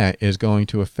upset is going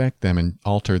to affect them and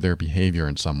alter their behavior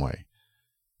in some way.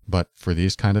 But for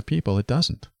these kind of people, it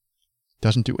doesn't. It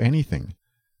doesn't do anything.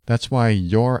 That's why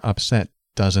your upset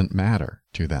doesn't matter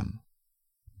to them.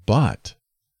 But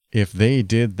if they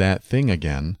did that thing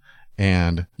again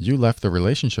and you left the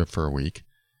relationship for a week,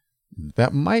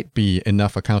 that might be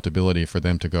enough accountability for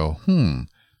them to go,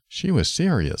 she was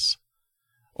serious.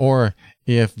 Or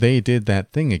if they did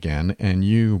that thing again and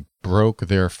you broke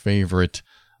their favorite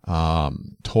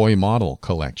toy model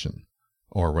collection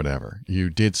or whatever, you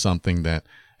did something that,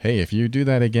 hey, if you do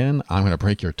that again, I'm going to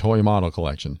break your toy model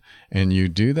collection. And you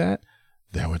do that,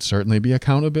 there would certainly be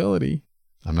accountability.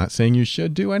 I'm not saying you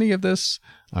should do any of this.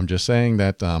 I'm just saying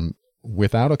that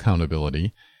without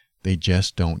accountability, they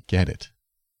just don't get it.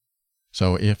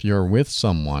 So if you're with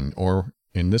someone, or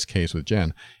in this case with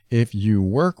Jen, if you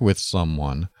work with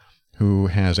someone who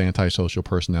has antisocial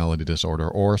personality disorder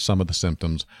or some of the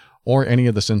symptoms or any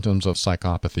of the symptoms of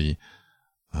psychopathy,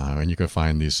 and you can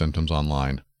find these symptoms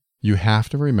online, you have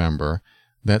to remember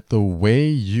that the way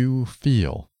you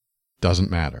feel doesn't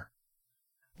matter.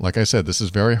 Like I said, this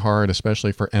is very hard,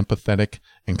 especially for empathetic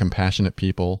and compassionate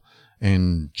people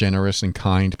and generous and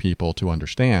kind people to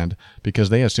understand, because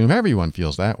they assume everyone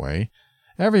feels that way.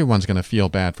 Everyone's going to feel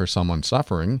bad for someone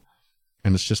suffering,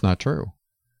 and it's just not true.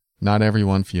 Not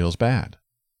everyone feels bad.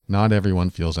 Not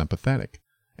everyone feels empathetic.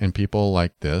 And people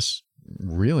like this,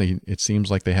 really, it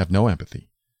seems like they have no empathy.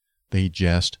 They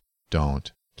just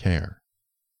don't care.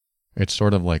 It's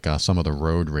sort of like some of the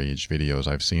road rage videos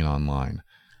I've seen online.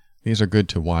 These are good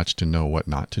to watch to know what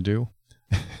not to do.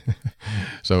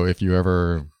 So if you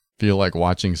ever feel like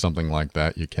watching something like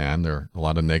that, you can. There are a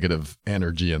lot of negative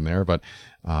energy in there, but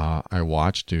I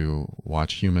watch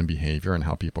human behavior and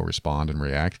how people respond and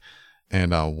react.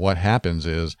 And what happens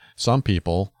is some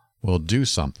people will do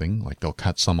something, like they'll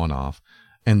cut someone off,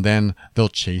 and then they'll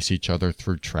chase each other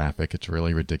through traffic. It's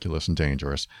really ridiculous and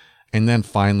dangerous. And then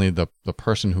finally the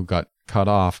person who got cut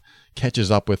off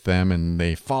catches up with them and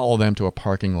they follow them to a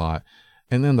parking lot.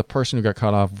 And then the person who got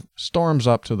cut off storms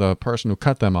up to the person who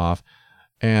cut them off.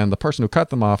 And the person who cut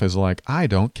them off is like, I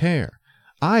don't care.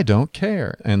 I don't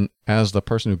care. And as the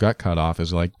person who got cut off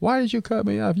is like, why did you cut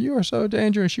me off? You are so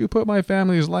dangerous. You put my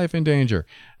family's life in danger.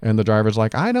 And the driver's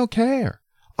like, I don't care.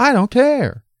 I don't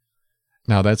care.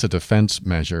 Now that's a defense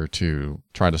measure to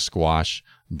try to squash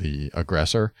the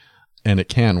aggressor. And it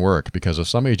can work, because if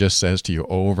somebody just says to you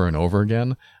over and over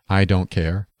again, I don't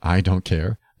care, I don't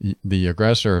care, the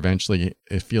aggressor eventually,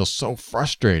 it feels so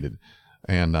frustrated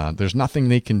and there's nothing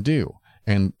they can do.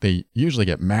 And they usually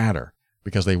get madder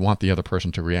because they want the other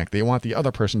person to react. They want the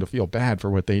other person to feel bad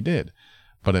for what they did.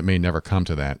 But it may never come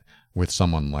to that with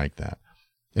someone like that.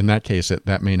 In that case,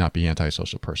 that may not be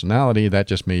antisocial personality. That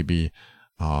just may be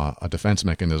a defense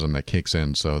mechanism that kicks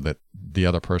in so that the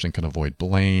other person can avoid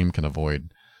blame, can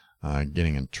avoid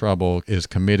getting in trouble, is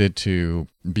committed to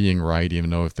being right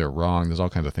even though if they're wrong. There's all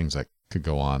kinds of things that could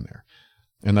go on there.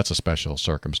 And that's a special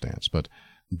circumstance. But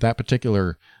that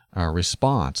particular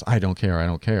response, I don't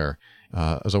care,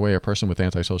 is a way a person with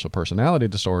antisocial personality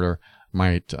disorder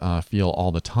might feel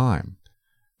all the time,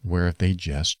 where they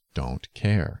just don't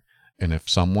care. And if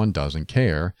someone doesn't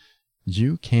care,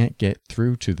 you can't get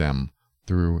through to them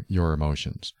through your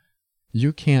emotions.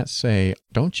 You can't say,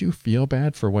 don't you feel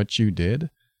bad for what you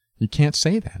did? You can't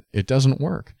say that. It doesn't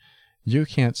work. You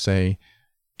can't say,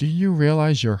 do you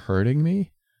realize you're hurting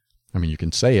me? I mean, you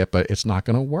can say it, but it's not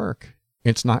going to work.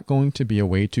 It's not going to be a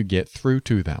way to get through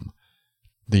to them.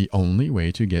 The only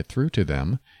way to get through to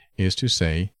them is to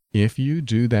say, if you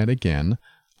do that again,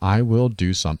 I will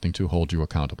do something to hold you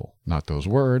accountable. Not those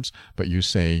words, but you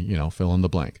say, fill in the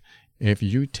blank. If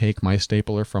you take my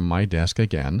stapler from my desk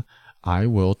again, I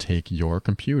will take your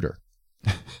computer.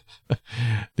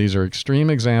 These are extreme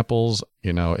examples.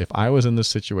 If I was in this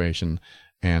situation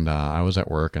and I was at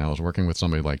work and I was working with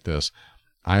somebody like this,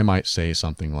 I might say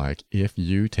something like, if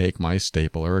you take my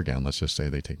stapler again, let's just say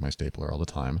they take my stapler all the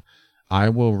time, I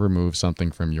will remove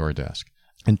something from your desk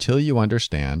until you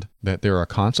understand that there are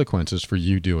consequences for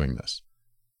you doing this.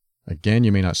 Again,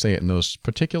 you may not say it in those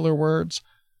particular words.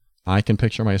 I can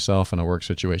picture myself in a work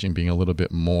situation being a little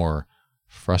bit more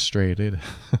frustrated,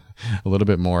 a little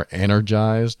bit more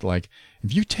energized. Like,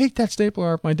 if you take that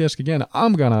stapler off my desk again,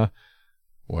 I'm gonna,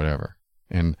 whatever.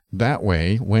 And that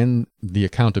way, when the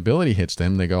accountability hits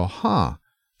them, they go,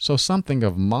 so something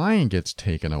of mine gets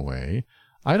taken away.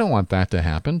 I don't want that to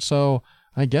happen, so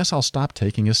I guess I'll stop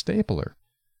taking a stapler.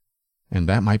 And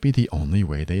that might be the only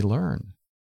way they learn.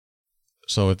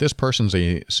 So if this person's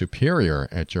a superior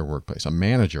at your workplace, a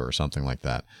manager or something like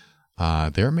that,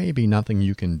 there may be nothing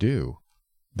you can do,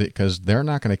 because they're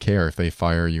not going to care if they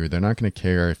fire you. They're not going to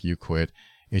care if you quit.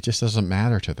 It just doesn't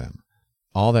matter to them.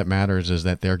 All that matters is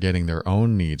that they're getting their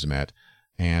own needs met.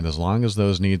 And as long as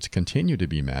those needs continue to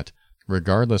be met,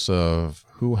 regardless of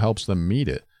who helps them meet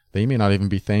it, They may not even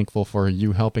be thankful for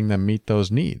you helping them meet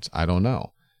those needs. I don't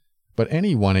know. But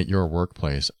anyone at your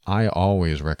workplace, I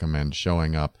always recommend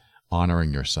showing up,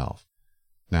 honoring yourself.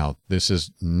 Now, this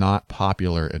is not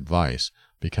popular advice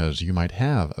because you might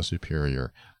have a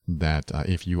superior that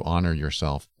if you honor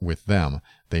yourself with them,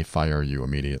 they fire you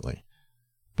immediately.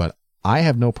 But I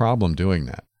have no problem doing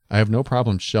that. I have no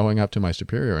problem showing up to my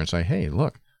superior and say, hey,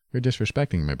 look, you're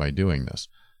disrespecting me by doing this.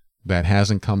 That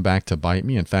hasn't come back to bite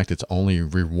me. In fact, it's only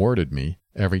rewarded me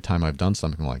every time I've done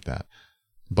something like that.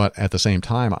 But at the same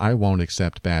time, I won't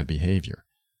accept bad behavior.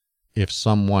 If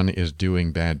someone is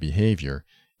doing bad behavior,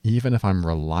 even if I'm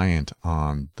reliant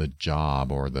on the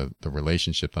job or the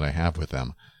relationship that I have with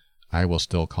them, I will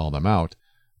still call them out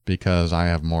because I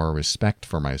have more respect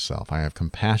for myself. I have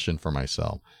compassion for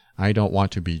myself. I don't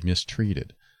want to be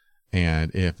mistreated.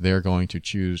 And if they're going to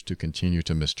choose to continue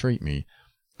to mistreat me,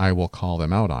 I will call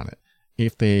them out on it.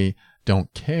 If they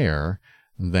don't care,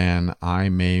 then I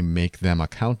may make them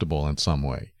accountable in some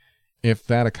way. If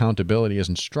that accountability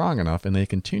isn't strong enough and they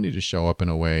continue to show up in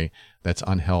a way that's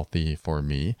unhealthy for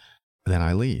me, then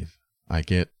I leave. I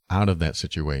get out of that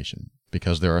situation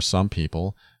because there are some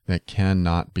people that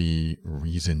cannot be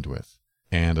reasoned with,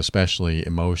 and especially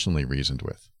emotionally reasoned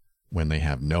with. When they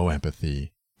have no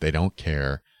empathy, they don't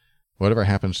care. Whatever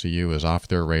happens to you is off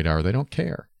their radar. They don't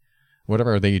care.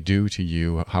 Whatever they do to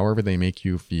you, however they make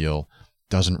you feel,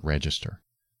 doesn't register.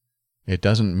 It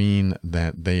doesn't mean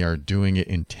that they are doing it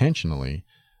intentionally.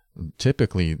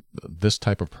 Typically, this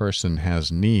type of person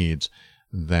has needs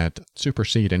that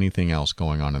supersede anything else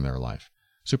going on in their life,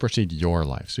 supersede your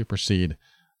life, supersede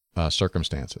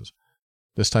circumstances.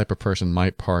 This type of person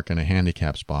might park in a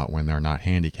handicapped spot when they're not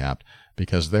handicapped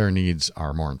because their needs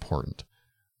are more important.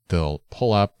 They'll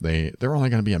pull up, they're only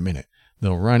going to be a minute.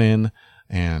 They'll run in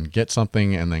and get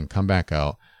something and then come back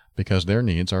out because their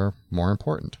needs are more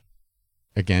important.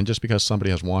 Again, just because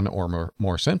somebody has one or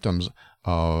more symptoms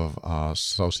of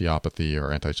sociopathy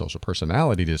or antisocial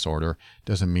personality disorder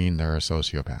doesn't mean they're a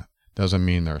sociopath, doesn't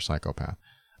mean they're a psychopath.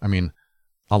 I mean,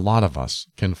 a lot of us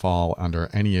can fall under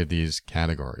any of these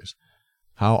categories.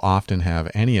 How often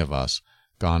have any of us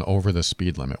gone over the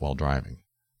speed limit while driving?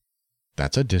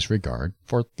 That's a disregard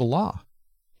for the law.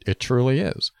 It truly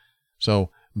is. So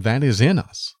that is in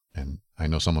us. And I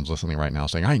know someone's listening right now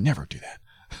saying, I never do that.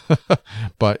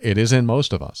 But it is in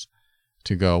most of us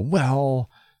to go, well,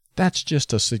 that's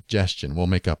just a suggestion. We'll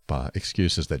make up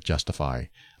excuses that justify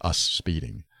us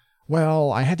speeding.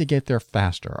 Well, I had to get there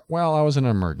faster. Well, I was in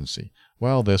an emergency.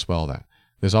 Well, this, well, that.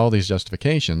 There's all these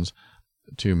justifications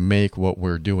to make what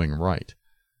we're doing right.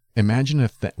 Imagine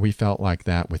if we felt like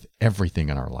that with everything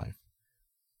in our life.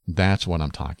 That's what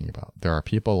I'm talking about. There are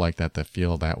people like that that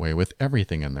feel that way with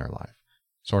everything in their life.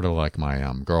 Sort of like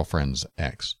my girlfriend's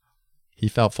ex. He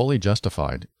felt fully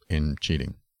justified in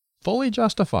cheating. Fully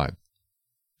justified.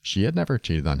 She had never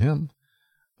cheated on him.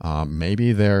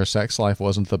 Maybe their sex life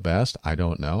wasn't the best. I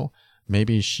don't know.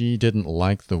 Maybe she didn't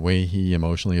like the way he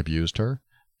emotionally abused her,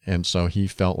 and so he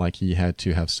felt like he had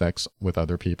to have sex with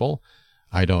other people.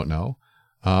 I don't know.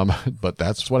 But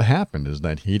that's what happened, is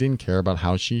that he didn't care about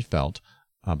how she felt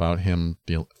about him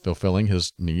fulfilling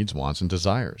his needs, wants, and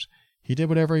desires. He did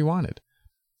whatever he wanted.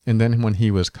 And then when he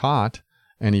was caught,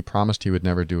 and he promised he would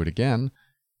never do it again,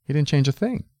 he didn't change a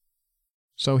thing.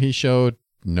 So he showed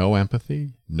no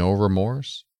empathy, no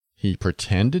remorse. He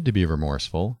pretended to be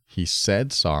remorseful. He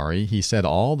said sorry. He said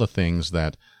all the things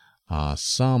that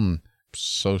some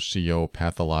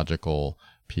sociopathological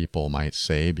people might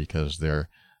say because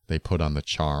they put on the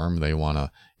charm. They want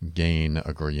to gain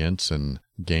agreeance and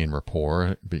gain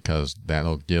rapport because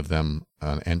that'll give them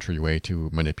an entryway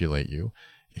to manipulate you.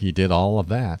 He did all of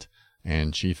that,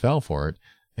 and she fell for it.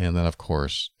 And then, of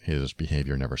course, his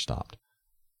behavior never stopped.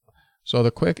 So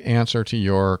the quick answer to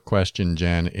your question,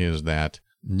 Jen, is that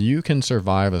you can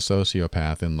survive a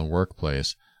sociopath in the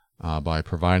workplace by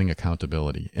providing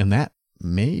accountability. And that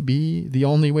may be the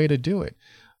only way to do it,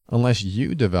 unless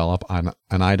you develop an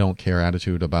I don't care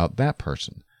attitude about that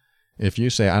person. If you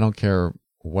say, I don't care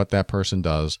what that person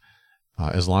does,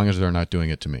 as long as they're not doing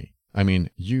it to me. I mean,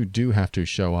 you do have to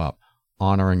show up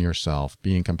honoring yourself,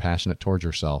 being compassionate towards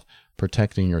yourself,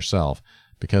 protecting yourself,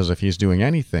 because if he's doing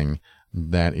anything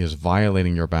that is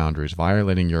violating your boundaries,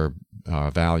 violating your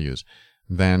values,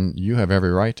 then you have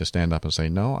every right to stand up and say,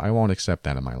 no, I won't accept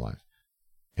that in my life.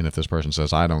 And if this person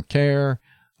says, I don't care,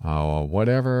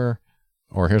 whatever,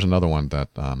 or here's another one that,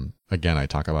 again, I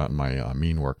talk about in my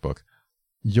mean workbook,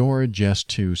 you're just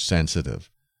too sensitive.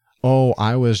 Oh,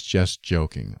 I was just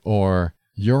joking. Or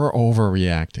you're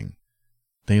overreacting.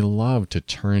 They love to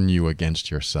turn you against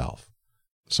yourself.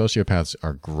 Sociopaths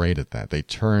are great at that. They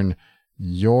turn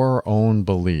your own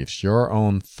beliefs, your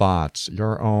own thoughts,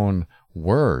 your own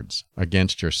words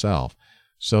against yourself,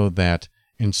 so that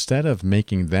instead of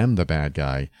making them the bad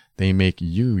guy, they make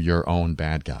you your own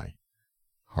bad guy.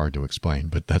 Hard to explain,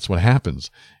 but that's what happens,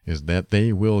 is that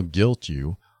they will guilt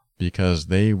you because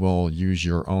they will use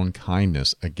your own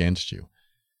kindness against you.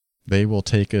 They will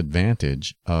take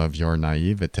advantage of your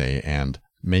naivete and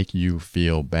make you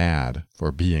feel bad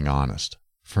for being honest,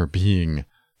 for being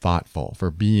thoughtful,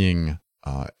 for being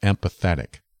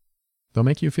empathetic. They'll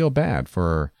make you feel bad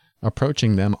for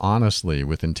approaching them honestly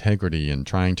with integrity and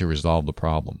trying to resolve the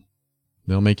problem.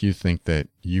 They'll make you think that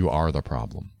you are the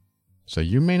problem. So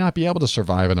you may not be able to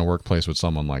survive in a workplace with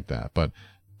someone like that, but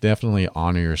definitely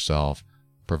honor yourself,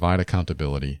 provide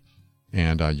accountability.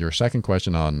 And your second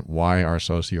question on why are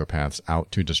sociopaths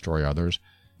out to destroy others,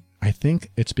 I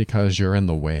think it's because you're in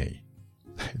the way.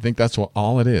 I think that's what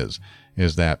all it is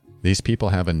that these people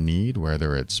have a need,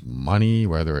 whether it's money,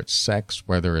 whether it's sex,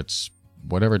 whether it's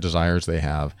whatever desires they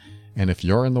have. And if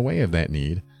you're in the way of that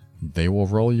need, they will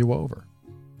roll you over.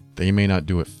 They may not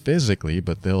do it physically,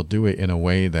 but they'll do it in a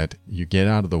way that you get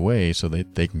out of the way so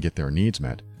that they can get their needs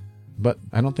met. But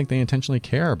I don't think they intentionally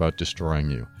care about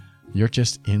destroying you. You're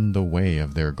just in the way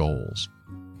of their goals.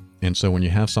 And so when you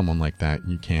have someone like that,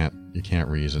 you can't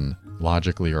reason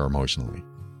logically or emotionally.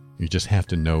 You just have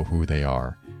to know who they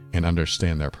are and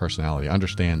understand their personality.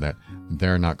 Understand that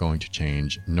they're not going to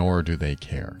change, nor do they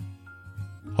care.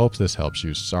 Hope this helps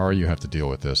you. Sorry you have to deal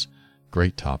with this.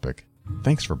 Great topic.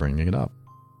 Thanks for bringing it up.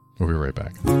 We'll be right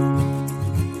back.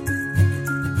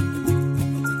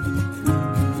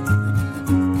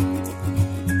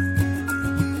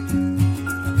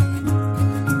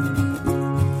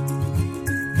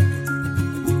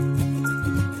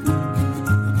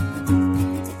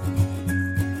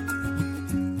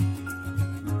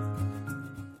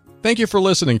 Thank you for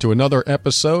listening to another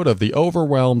episode of The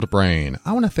Overwhelmed Brain.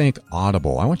 I want to thank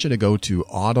Audible. I want you to go to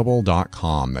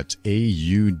audible.com. That's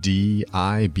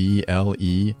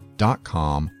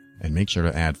audible.com, and make sure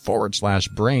to add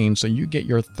 /brain so you get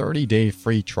your 30-day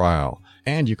free trial.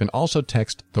 And you can also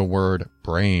text the word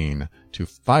brain to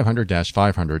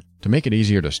 500-500 to make it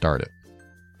easier to start it.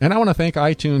 And I want to thank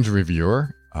iTunes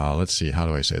reviewer. Let's see, how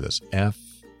do I say this?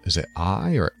 Is it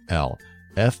I or L?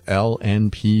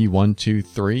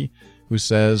 FLNP123, who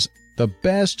says, "The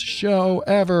best show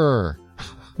ever."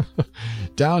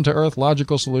 Down-to-earth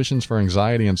logical solutions for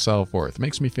anxiety and self-worth.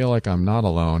 Makes me feel like I'm not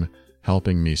alone,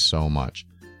 helping me so much.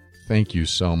 Thank you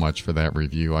so much for that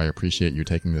review. I appreciate you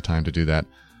taking the time to do that.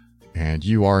 And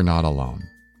you are not alone.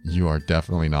 You are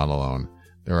definitely not alone.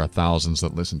 There are thousands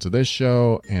that listen to this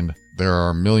show, and there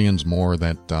are millions more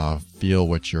that feel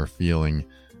what you're feeling.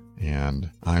 And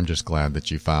I'm just glad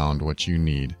that you found what you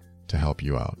need to help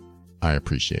you out. I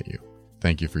appreciate you.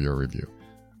 Thank you for your review.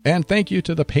 And thank you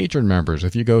to the patron members.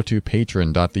 If you go to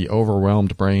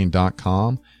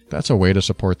patron.theoverwhelmedbrain.com, that's a way to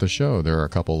support the show. There are a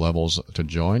couple levels to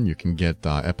join. You can get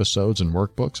episodes and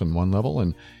workbooks on one level,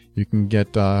 and you can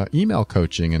get email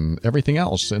coaching and everything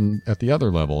else at the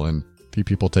other level. And a few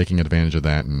people taking advantage of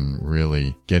that and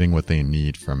really getting what they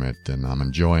need from it. And I'm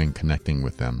enjoying connecting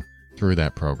with them through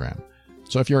that program.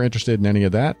 So if you're interested in any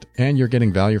of that and you're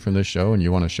getting value from this show and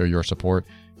you want to show your support,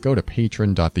 go to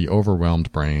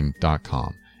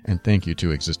patron.theoverwhelmedbrain.com. And thank you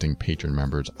to existing patron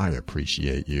members. I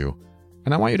appreciate you.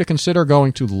 And I want you to consider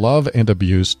going to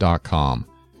loveandabuse.com.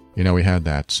 You know, we had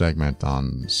that segment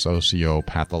on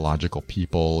sociopathological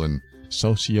people and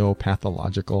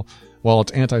sociopathological. Well,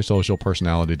 it's antisocial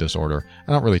personality disorder.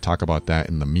 I don't really talk about that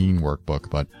in the mean workbook,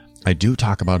 but I do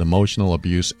talk about emotional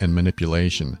abuse and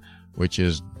manipulation, which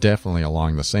is definitely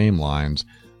along the same lines,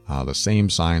 the same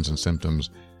signs and symptoms.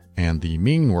 And the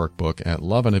mean workbook at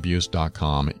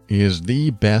loveandabuse.com is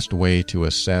the best way to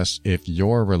assess if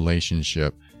your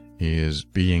relationship is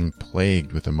being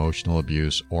plagued with emotional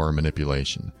abuse or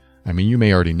manipulation. I mean, you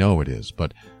may already know it is,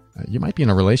 but you might be in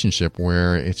a relationship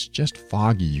where it's just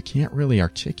foggy. You can't really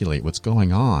articulate what's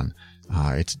going on.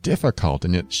 It's difficult,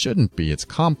 and it shouldn't be. It's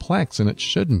complex, and it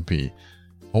shouldn't be.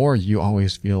 Or you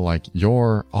always feel like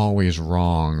you're always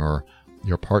wrong, or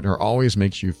your partner always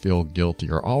makes you feel guilty,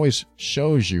 or always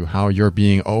shows you how you're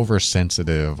being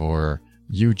oversensitive, or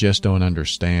you just don't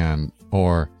understand,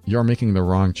 or you're making the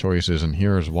wrong choices and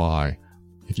here's why.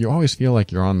 If you always feel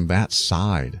like you're on that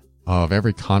side of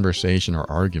every conversation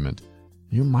or argument,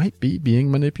 you might be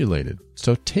being manipulated.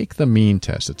 So take the mean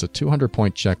test. It's a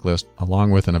 200-point checklist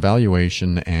along with an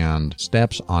evaluation and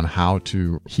steps on how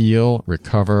to heal,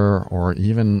 recover, or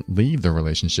even leave the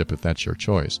relationship if that's your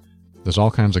choice. There's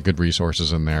all kinds of good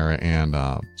resources in there and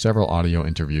several audio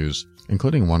interviews,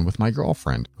 including one with my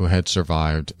girlfriend who had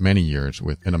survived many years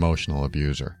with an emotional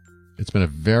abuser. It's been a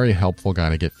very helpful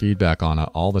guide. I get feedback on it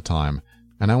all the time,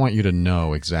 and I want you to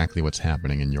know exactly what's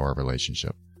happening in your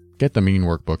relationship. Get the Mean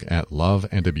Workbook at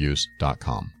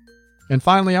loveandabuse.com. And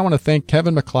finally, I want to thank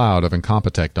Kevin MacLeod of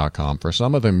Incompetech.com for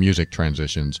some of the music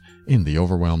transitions in The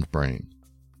Overwhelmed Brain.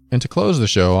 And to close the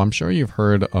show, I'm sure you've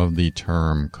heard of the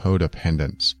term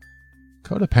codependence.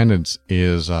 Codependence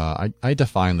is, I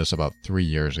defined this about 3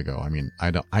 years ago. I mean,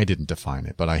 I didn't define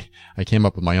it, but I came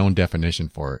up with my own definition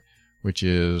for it, which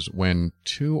is when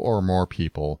two or more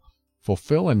people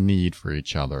fulfill a need for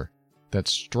each other that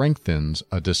strengthens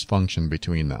a dysfunction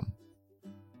between them.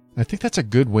 I think that's a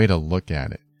good way to look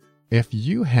at it. If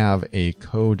you have a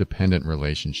codependent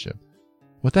relationship,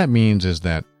 what that means is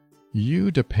that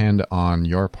you depend on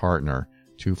your partner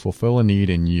to fulfill a need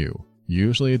in you,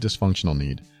 usually a dysfunctional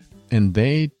need, and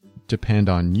they depend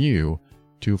on you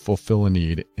to fulfill a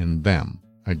need in them,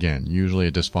 again, usually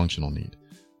a dysfunctional need.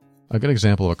 A good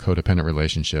example of a codependent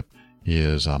relationship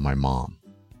is my mom.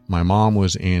 My mom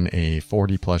was in a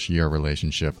 40-plus year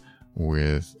relationship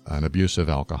with an abusive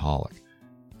alcoholic,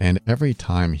 and every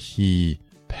time he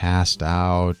passed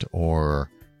out or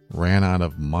ran out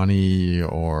of money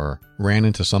or ran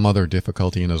into some other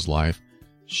difficulty in his life,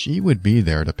 she would be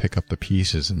there to pick up the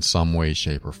pieces in some way,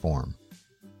 shape, or form.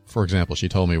 For example, she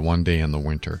told me one day in the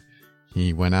winter,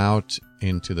 he went out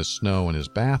into the snow in his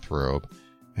bathrobe,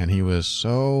 and he was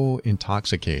so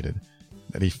intoxicated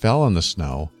that he fell in the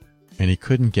snow and he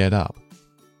couldn't get up.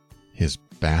 His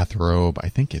bathrobe, I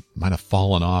think it might have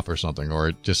fallen off or something, or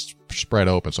it just spread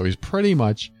open. So he's pretty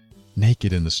much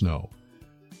naked in the snow.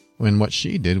 When what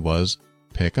she did was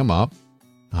pick him up,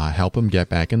 help him get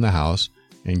back in the house,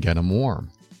 and get him warm.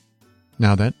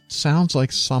 Now that sounds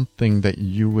like something that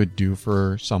you would do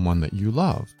for someone that you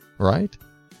love, right?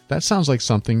 That sounds like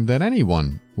something that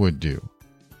anyone would do.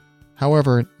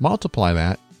 However, multiply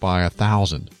that by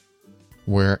 1,000,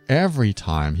 where every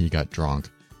time he got drunk,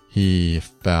 he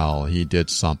fell, he did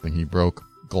something, he broke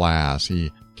glass,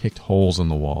 he kicked holes in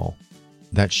the wall,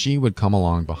 that she would come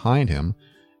along behind him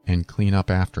and clean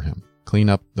up after him, clean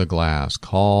up the glass,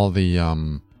 call the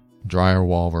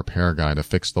drywall repair guy to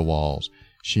fix the walls.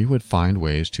 She would find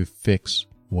ways to fix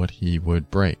what he would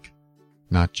break.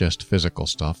 Not just physical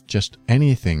stuff, just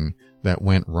anything that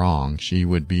went wrong, she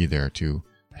would be there to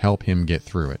help him get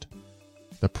through it.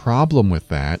 The problem with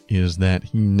that is that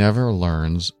he never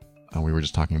learns, we were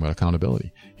just talking about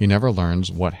accountability, he never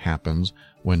learns what happens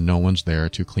when no one's there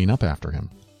to clean up after him.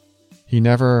 He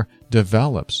never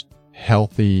develops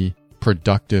healthy,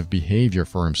 productive behavior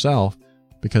for himself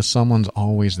because someone's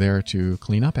always there to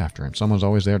clean up after him. Someone's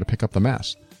always there to pick up the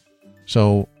mess.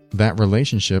 So that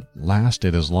relationship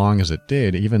lasted as long as it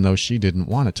did, even though she didn't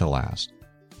want it to last.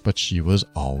 But she was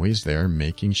always there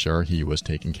making sure he was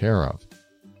taken care of.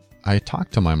 I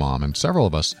talked to my mom, and several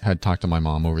of us had talked to my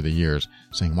mom over the years,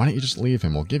 saying, why don't you just leave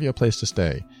him? We'll give you a place to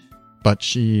stay. But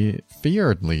she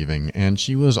feared leaving, and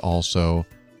she was also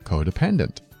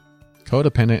codependent.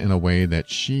 Codependent in a way that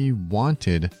she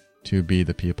wanted to be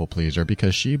the people pleaser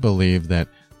because she believed that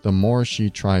the more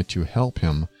she tried to help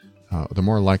him, the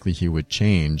more likely he would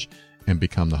change and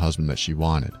become the husband that she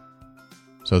wanted.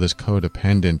 So this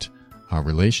codependent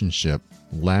relationship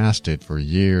lasted for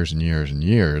years and years and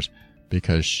years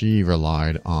because she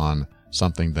relied on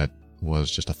something that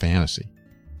was just a fantasy.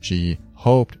 She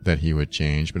hoped that he would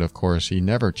change, but of course he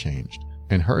never changed.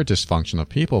 And her dysfunction of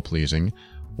people-pleasing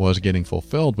was getting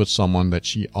fulfilled with someone that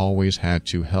she always had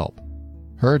to help.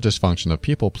 Her dysfunction of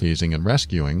people-pleasing and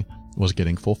rescuing was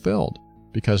getting fulfilled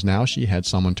because now she had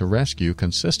someone to rescue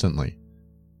consistently.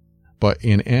 But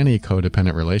in any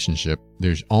codependent relationship,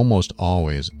 there's almost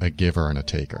always a giver and a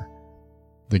taker.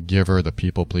 The giver, the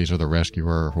people-pleaser, the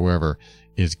rescuer, whoever,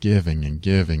 is giving and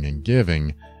giving and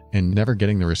giving and never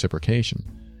getting the reciprocation.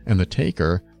 And the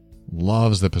taker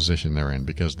loves the position they're in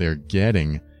because they're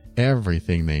getting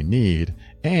everything they need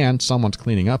and someone's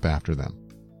cleaning up after them.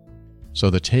 So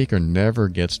the taker never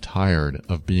gets tired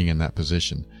of being in that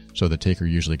position. So the taker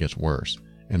usually gets worse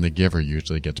and the giver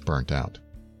usually gets burnt out.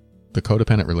 The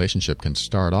codependent relationship can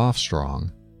start off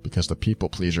strong because the people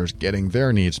pleaser is getting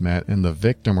their needs met and the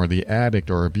victim or the addict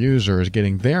or abuser is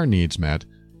getting their needs met.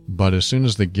 But as soon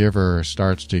as the giver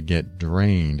starts to get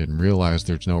drained and realize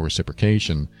there's no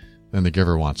reciprocation, then the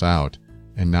giver wants out.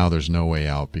 And now there's no way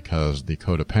out because the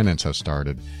codependence has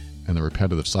started and the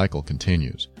repetitive cycle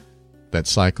continues. That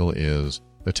cycle is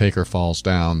the taker falls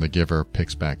down, the giver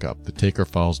picks back up. The taker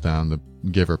falls down, the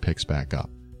giver picks back up.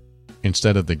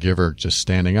 Instead of the giver just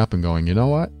standing up and going, you know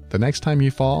what? The next time you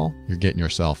fall, you're getting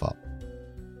yourself up.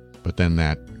 But then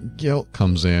that guilt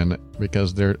comes in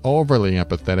because they're overly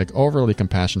empathetic, overly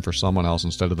compassionate for someone else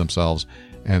instead of themselves,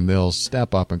 and they'll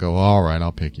step up and go, all right,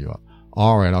 I'll pick you up.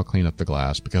 All right, I'll clean up the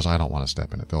glass because I don't want to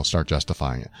step in it. They'll start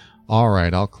justifying it. All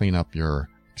right, I'll clean up your,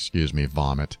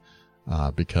 vomit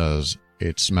because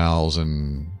it smells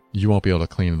and you won't be able to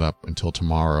clean it up until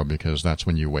tomorrow because that's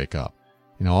when you wake up.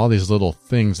 All these little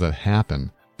things that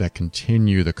happen that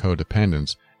continue the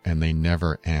codependence, and they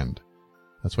never end.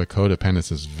 That's why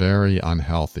codependence is very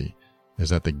unhealthy, is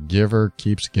that the giver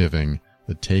keeps giving,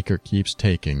 the taker keeps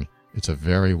taking. It's a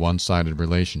very one-sided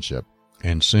relationship.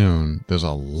 And soon, there's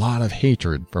a lot of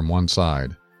hatred from one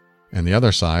side. And the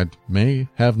other side may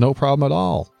have no problem at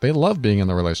all. They love being in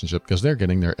the relationship because they're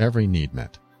getting their every need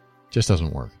met. Just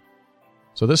doesn't work.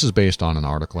 So this is based on an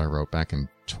article I wrote back in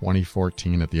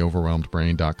 2014 at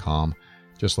theoverwhelmedbrain.com.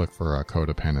 Just look for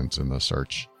codependence in the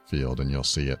search field and you'll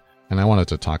see it. And I wanted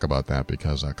to talk about that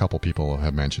because a couple people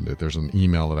have mentioned it. There's an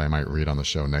email that I might read on the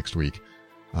show next week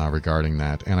regarding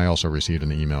that. And I also received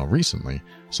an email recently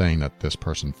saying that this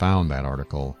person found that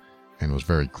article and was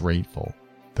very grateful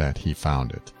that he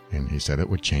found it. And he said it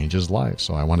would change his life.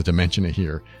 So I wanted to mention it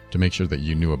here to make sure that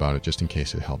you knew about it just in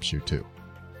case it helps you too.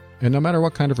 And no matter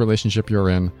what kind of relationship you're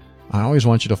in, I always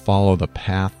want you to follow the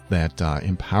path that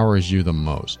empowers you the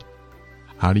most.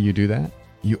 How do you do that?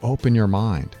 You open your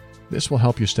mind. This will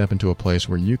help you step into a place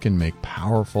where you can make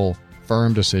powerful,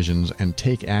 firm decisions and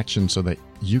take action so that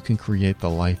you can create the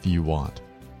life you want.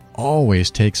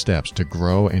 Always take steps to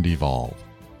grow and evolve.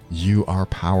 You are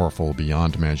powerful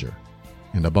beyond measure.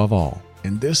 And above all,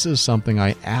 and this is something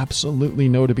I absolutely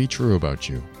know to be true about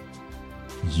you,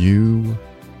 you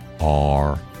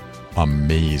are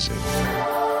amazing.